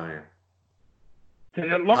Andre the Giant.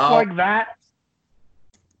 Did it look like that?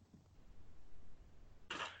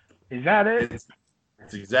 Is that it?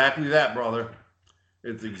 It's exactly that, brother.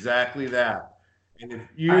 It's exactly that. And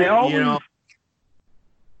if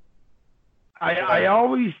I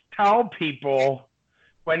always tell people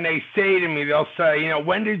when they say to me, they'll say,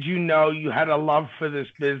 when did you know you had a love for this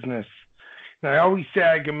business? And I always say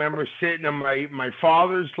I can remember sitting on my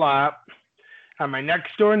father's lap and my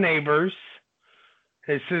next door neighbors.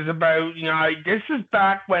 This is about, this is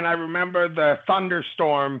back when I remember the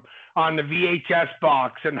thunderstorm on the VHS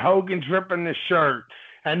box and Hogan's ripping the shirt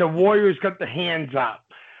and the Warriors got the hands up.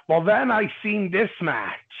 Well, then I seen this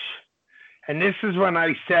match. And this is when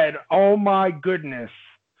I said, oh my goodness,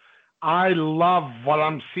 I love what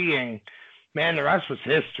I'm seeing. Man, the rest was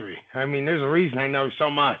history. I mean, there's a reason I know so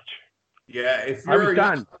much. Yeah, I was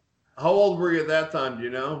done. How old were you at that time, do you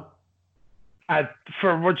know?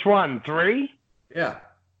 For which one? 3? Yeah.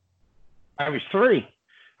 I was 3.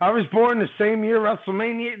 I was born the same year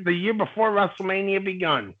the year before WrestleMania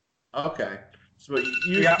begun. Okay. So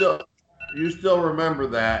you still remember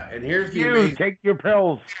that. And here's the amazing... take your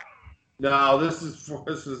pills. No, this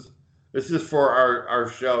is for our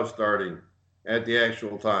show starting at the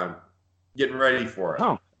actual time. Getting ready for it.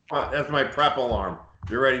 Oh. That's my prep alarm.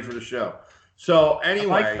 You're ready for the show. So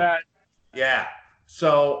anyway, I like that. Yeah.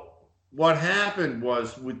 So what happened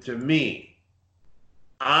was to me,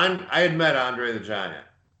 I had met Andre the Giant.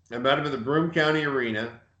 I met him at the Broome County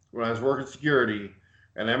Arena when I was working security,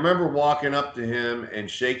 and I remember walking up to him and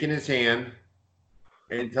shaking his hand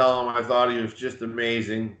and telling him I thought he was just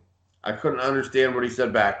amazing. I couldn't understand what he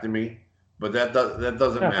said back to me, but that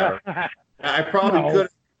doesn't matter. I probably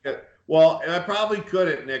couldn't. Well, and I probably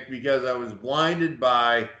couldn't, Nick, because I was blinded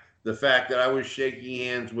by the fact that I was shaking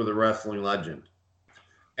hands with a wrestling legend.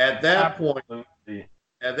 At that point,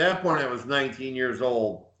 I was 19 years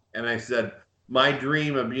old, and I said, my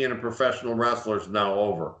dream of being a professional wrestler is now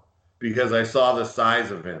over because I saw the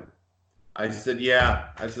size of him. I said,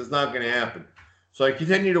 it's not going to happen. So I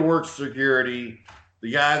continued to work security.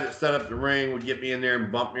 The guy that set up the ring would get me in there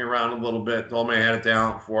and bump me around a little bit, told me I had a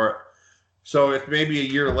talent for it. So it's maybe a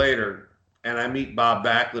year later, and I meet Bob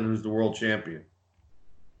Backlund, who's the world champion.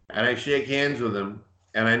 And I shake hands with him,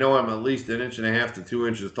 and I know I'm at least 1.5 inches to 2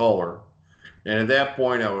 inches taller. And at that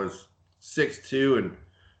point, I was 6'2" and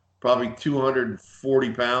probably 240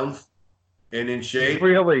 pounds and in shape.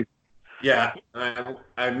 Really? Yeah.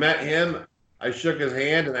 I met him. I shook his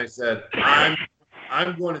hand, and I said, I'm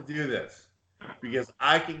going to do this because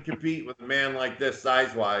I can compete with a man like this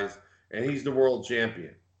size-wise, and he's the world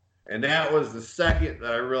champion. And that was the second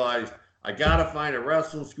that I realized I got to find a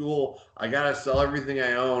wrestling school. I got to sell everything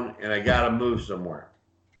I own, and I got to move somewhere.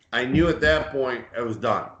 I knew at that point it was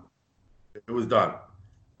done. It was done.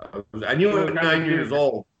 I knew at 9 years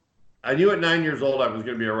old. I knew at 9 years old I was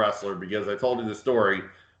going to be a wrestler because I told you the story.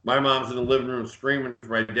 My mom's in the living room screaming for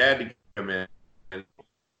my dad to come in. And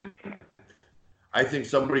I think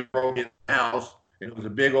somebody broke in the house, and it was a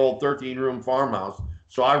big old 13-room farmhouse.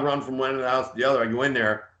 So I run from one end of the house to the other. I go in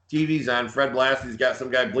there. TV's on. Fred Blassie's got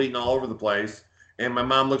some guy bleeding all over the place. And my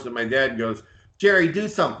mom looks at my dad and goes, Jerry, do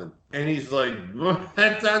something. And he's like,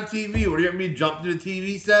 that's on TV. What do you want me to jump to the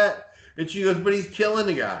TV set? And she goes, but he's killing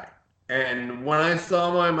the guy. And when I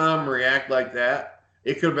saw my mom react like that,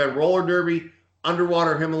 it could have been roller derby,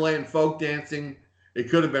 underwater Himalayan folk dancing. It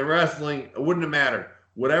could have been wrestling. It wouldn't have mattered.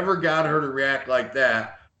 Whatever got her to react like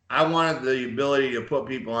that, I wanted the ability to put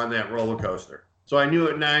people on that roller coaster. So I knew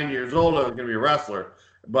at 9 years old I was going to be a wrestler.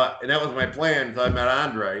 And that was my plan until I met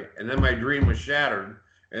Andre. And then my dream was shattered.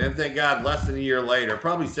 And then, thank God, less than a year later,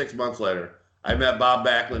 probably 6 months later, I met Bob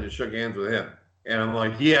Backlund and shook hands with him. And I'm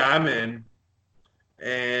like, yeah, I'm in.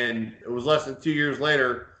 And it was less than 2 years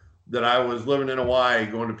later that I was living in Hawaii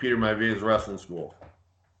going to Peter Maivia's wrestling school.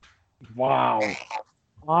 Wow.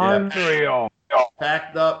 Unreal. Yeah.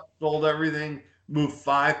 Packed up, sold everything, moved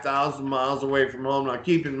 5,000 miles away from home. Now,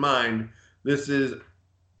 keep in mind, this is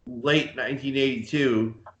late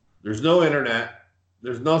 1982. There's no internet.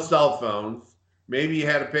 There's no cell phones. Maybe you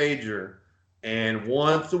had a pager. And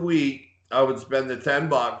once a week, I would spend the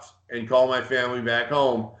 $10 and call my family back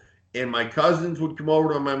home. And my cousins would come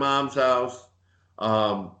over to my mom's house.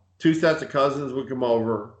 2 sets of cousins would come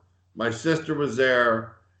over. My sister was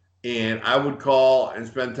there, and I would call and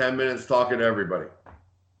spend 10 minutes talking to everybody.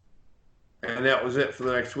 And that was it for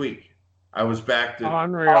the next week. I was back to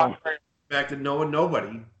knowing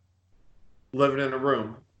nobody, living in a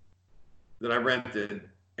room that I rented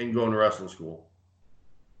and going to wrestling school.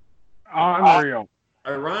 Unreal.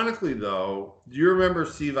 Ironically, though, do you remember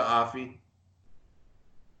Siva Afi?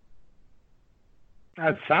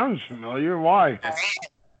 That sounds familiar. Why?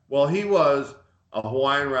 Well, he was a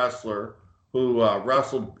Hawaiian wrestler who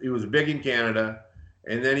wrestled. He was big in Canada,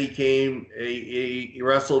 and then he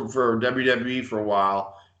wrestled for WWE for a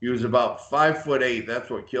while. He was about 5'8". That's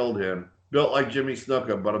what killed him. Built like Jimmy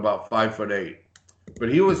Snuka, but about 5'8".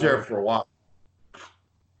 But he was there for a while.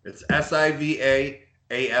 It's Siva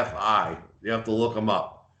Afi. You have to look him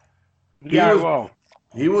up.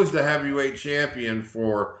 He was the heavyweight champion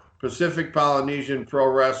for Pacific Polynesian Pro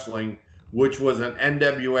Wrestling, which was an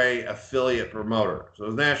NWA affiliate promoter. So it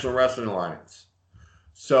was National Wrestling Alliance.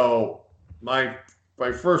 So my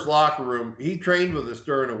first locker room, he trained with us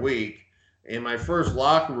during a week. In my first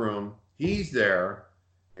locker room, he's there,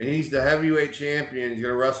 and he's the heavyweight champion. He's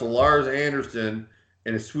going to wrestle Lars Anderson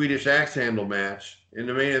in a Swedish axe handle match in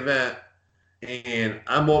the main event. And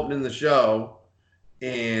I'm opening the show,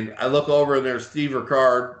 and I look over, and there's Steve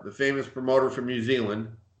Ricard, the famous promoter from New Zealand,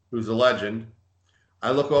 who's a legend.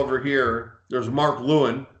 I look over here, there's Mark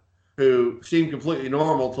Lewin, who seemed completely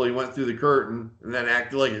normal until he went through the curtain and then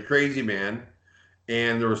acted like a crazy man.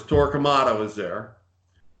 And there was Tor Kamada was there.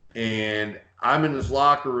 And I'm in this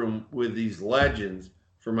locker room with these legends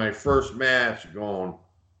for my first match going,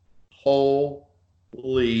 holy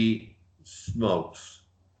smokes.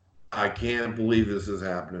 I can't believe this is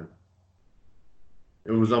happening.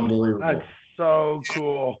 It was unbelievable. That's so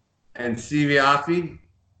cool. And Siviafi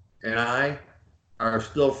and I are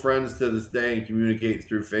still friends to this day and communicate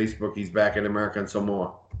through Facebook. He's back in American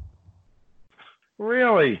Samoa.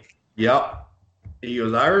 Really? Yep. He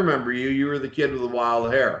goes, I remember you. You were the kid with the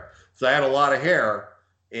wild hair. So I had a lot of hair,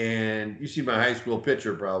 and you see my high school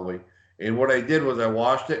picture probably. And what I did was I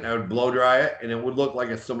washed it, and I would blow dry it, and it would look like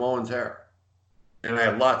a Samoan's hair. And I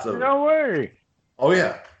had lots of No way. Oh,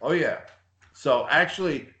 yeah. Oh, yeah. So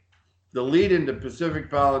actually, the lead into Pacific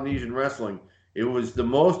Polynesian Wrestling, it was the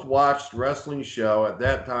most watched wrestling show at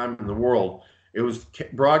that time in the world. It was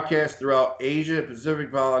broadcast throughout Asia,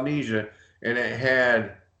 Pacific Polynesia, and it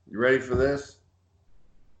had, you ready for this?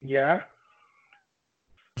 Yeah.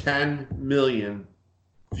 10 million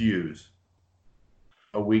views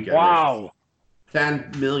a week. Wow.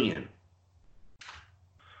 10 million.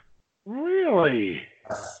 Really?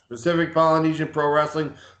 Pacific Polynesian Pro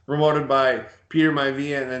Wrestling, promoted by Peter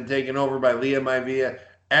Maivia and then taken over by Leah Maivia.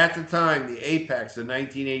 At the time, the Apex in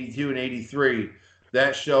 1982 and 83,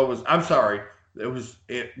 that show was,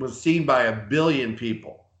 it was seen by 1 billion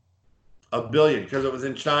people. 1 billion, because it was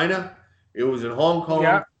in China, it was in Hong Kong,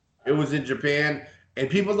 yeah. It was in Japan, and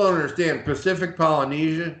people don't understand, Pacific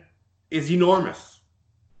Polynesia is enormous.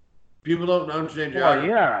 People don't understand geography.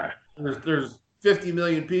 Yeah. There's 50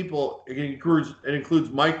 million people. It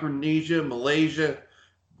includes Micronesia, Malaysia,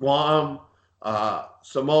 Guam,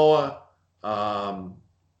 Samoa, all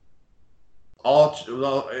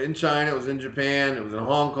in China. It was in Japan. It was in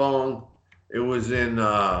Hong Kong. It was in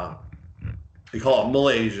they call it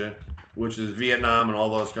Malaysia, which is Vietnam and all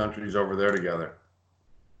those countries over there together.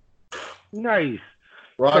 Nice.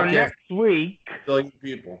 So next week, 1 billion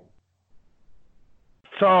people.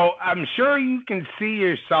 So I'm sure you can see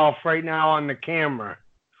yourself right now on the camera.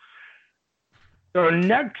 So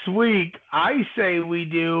next week, I say we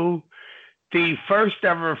do the first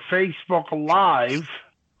ever Facebook Live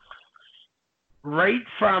right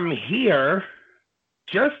from here,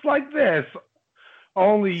 just like this,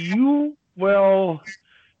 only you will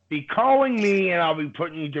be calling me and I'll be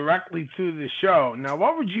putting you directly through the show. Now,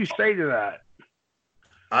 what would you say to that?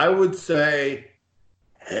 I would say,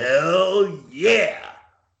 hell yeah.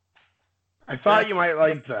 I thought you might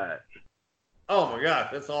like that. Oh my gosh,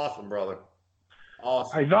 that's awesome, brother.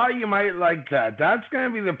 Awesome. I thought you might like that. That's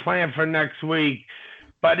going to be the plan for next week.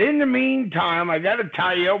 But in the meantime, I got to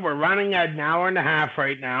tell you, we're running at an hour and a half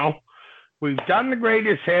right now. We've done the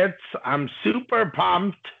greatest hits. I'm super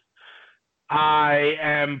pumped. I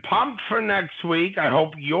am pumped for next week. I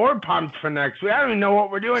hope you're pumped for next week. I don't even know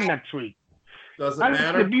what we're doing next week. Doesn't That's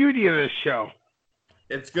matter. the beauty of this show.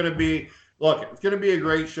 It's going to be, look, it's going to be a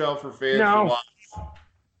great show for fans to watch.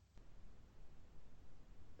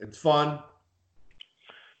 It's fun.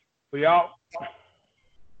 We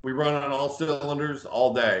run on all cylinders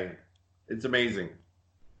all day. It's amazing.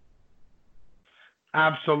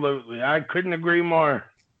 Absolutely. I couldn't agree more.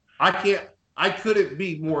 I I couldn't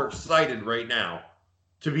be more excited right now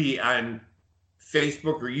to be on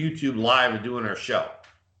Facebook or YouTube live and doing our show.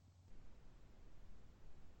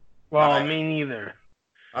 Well, me neither.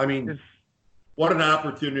 I mean, what an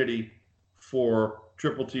opportunity for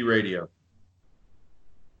Triple T Radio.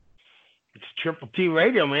 It's Triple T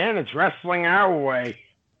Radio, man. It's wrestling our way.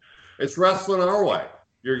 It's wrestling our way.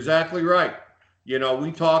 You're exactly right. You know,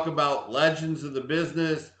 we talk about legends of the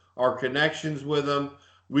business, our connections with them.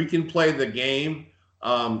 We can play the game,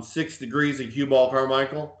 6 Degrees of Cueball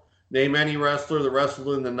Carmichael. Name any wrestler that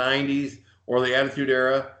wrestled in the 90s or the Attitude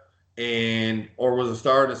Era or was a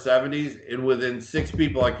star in the 70s, and within 6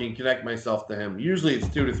 people I can connect myself to him. Usually it's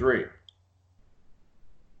 2 to 3.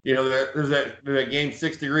 You know, there's that game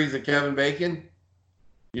 6 Degrees of Kevin Bacon.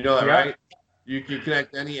 You know that, right? You can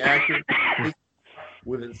connect any actor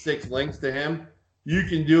within 6 links to him. You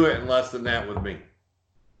can do it in less than that with me.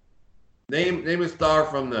 Name a star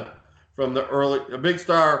from the early, a big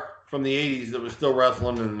star from the 80s that was still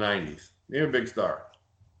wrestling in the 90s. Name a big star.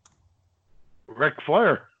 Ric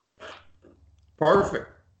Flair. Perfect.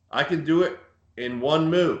 I can do it in one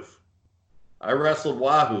move. I wrestled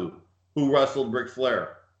Wahoo, who wrestled Ric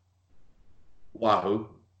Flair. Wahoo.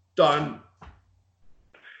 Done.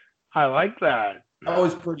 I like that. That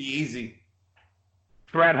was pretty easy.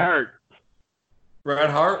 Bret Hart. Bret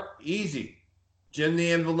Hart, easy. Jim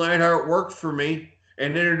the Anvil Neidhart worked for me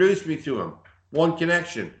and introduced me to him. One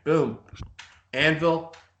connection. Boom.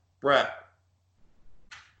 Anvil, Bret.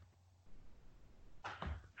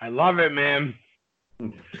 I love it, man.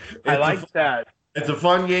 I like that. It's a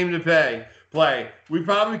fun game to play. We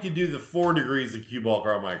probably could do the 4 Degrees of Cueball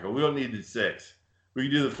Carmichael. We don't need the 6. We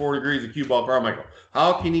can do the 4 Degrees of Cueball Carmichael.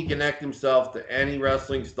 How can he connect himself to any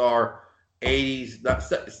wrestling star, 80s,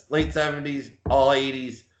 late 70s, all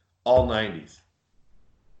 80s, all 90s?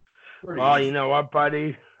 Well, you know what,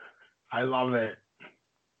 buddy? I love it.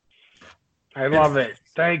 I love it.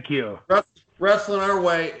 Thank you. Wrestling our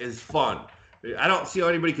way is fun. I don't see how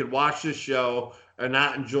anybody could watch this show and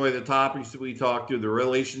not enjoy the topics that we talk to, the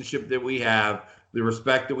relationship that we have, the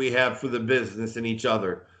respect that we have for the business and each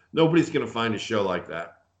other. Nobody's going to find a show like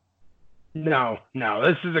that. No.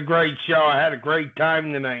 This is a great show. I had a great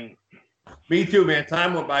time tonight. Me too, man.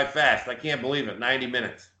 Time went by fast. I can't believe it. 90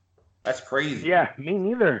 minutes. That's crazy. Yeah, me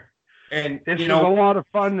neither. And this was a lot of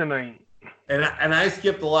fun tonight. And I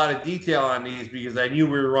skipped a lot of detail on these because I knew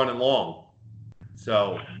we were running long.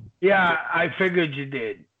 So. Yeah, I figured you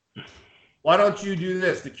did. Why don't you do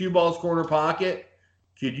this? The Cue Ball's Corner Pocket,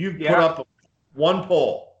 could you put up one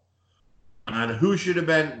poll on who should have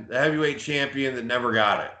been the heavyweight champion that never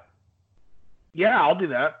got it? Yeah, I'll do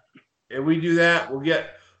that. If we do that, we'll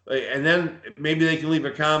get, and then maybe they can leave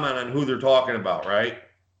a comment on who they're talking about, right?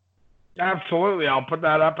 Absolutely. I'll put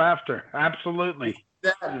that up after. Absolutely.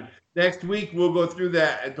 Next week, we'll go through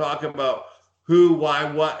that and talk about who, why,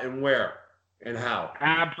 what, and where, and how.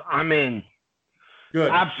 I'm in. Good.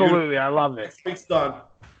 Absolutely. I love it. Next week's done.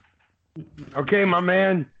 Okay, my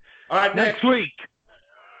man. All right, next week.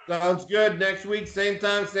 Sounds good. Next week, same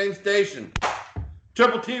time, same station.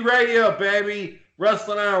 Triple T Radio, baby.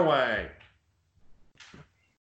 Wrestling our way.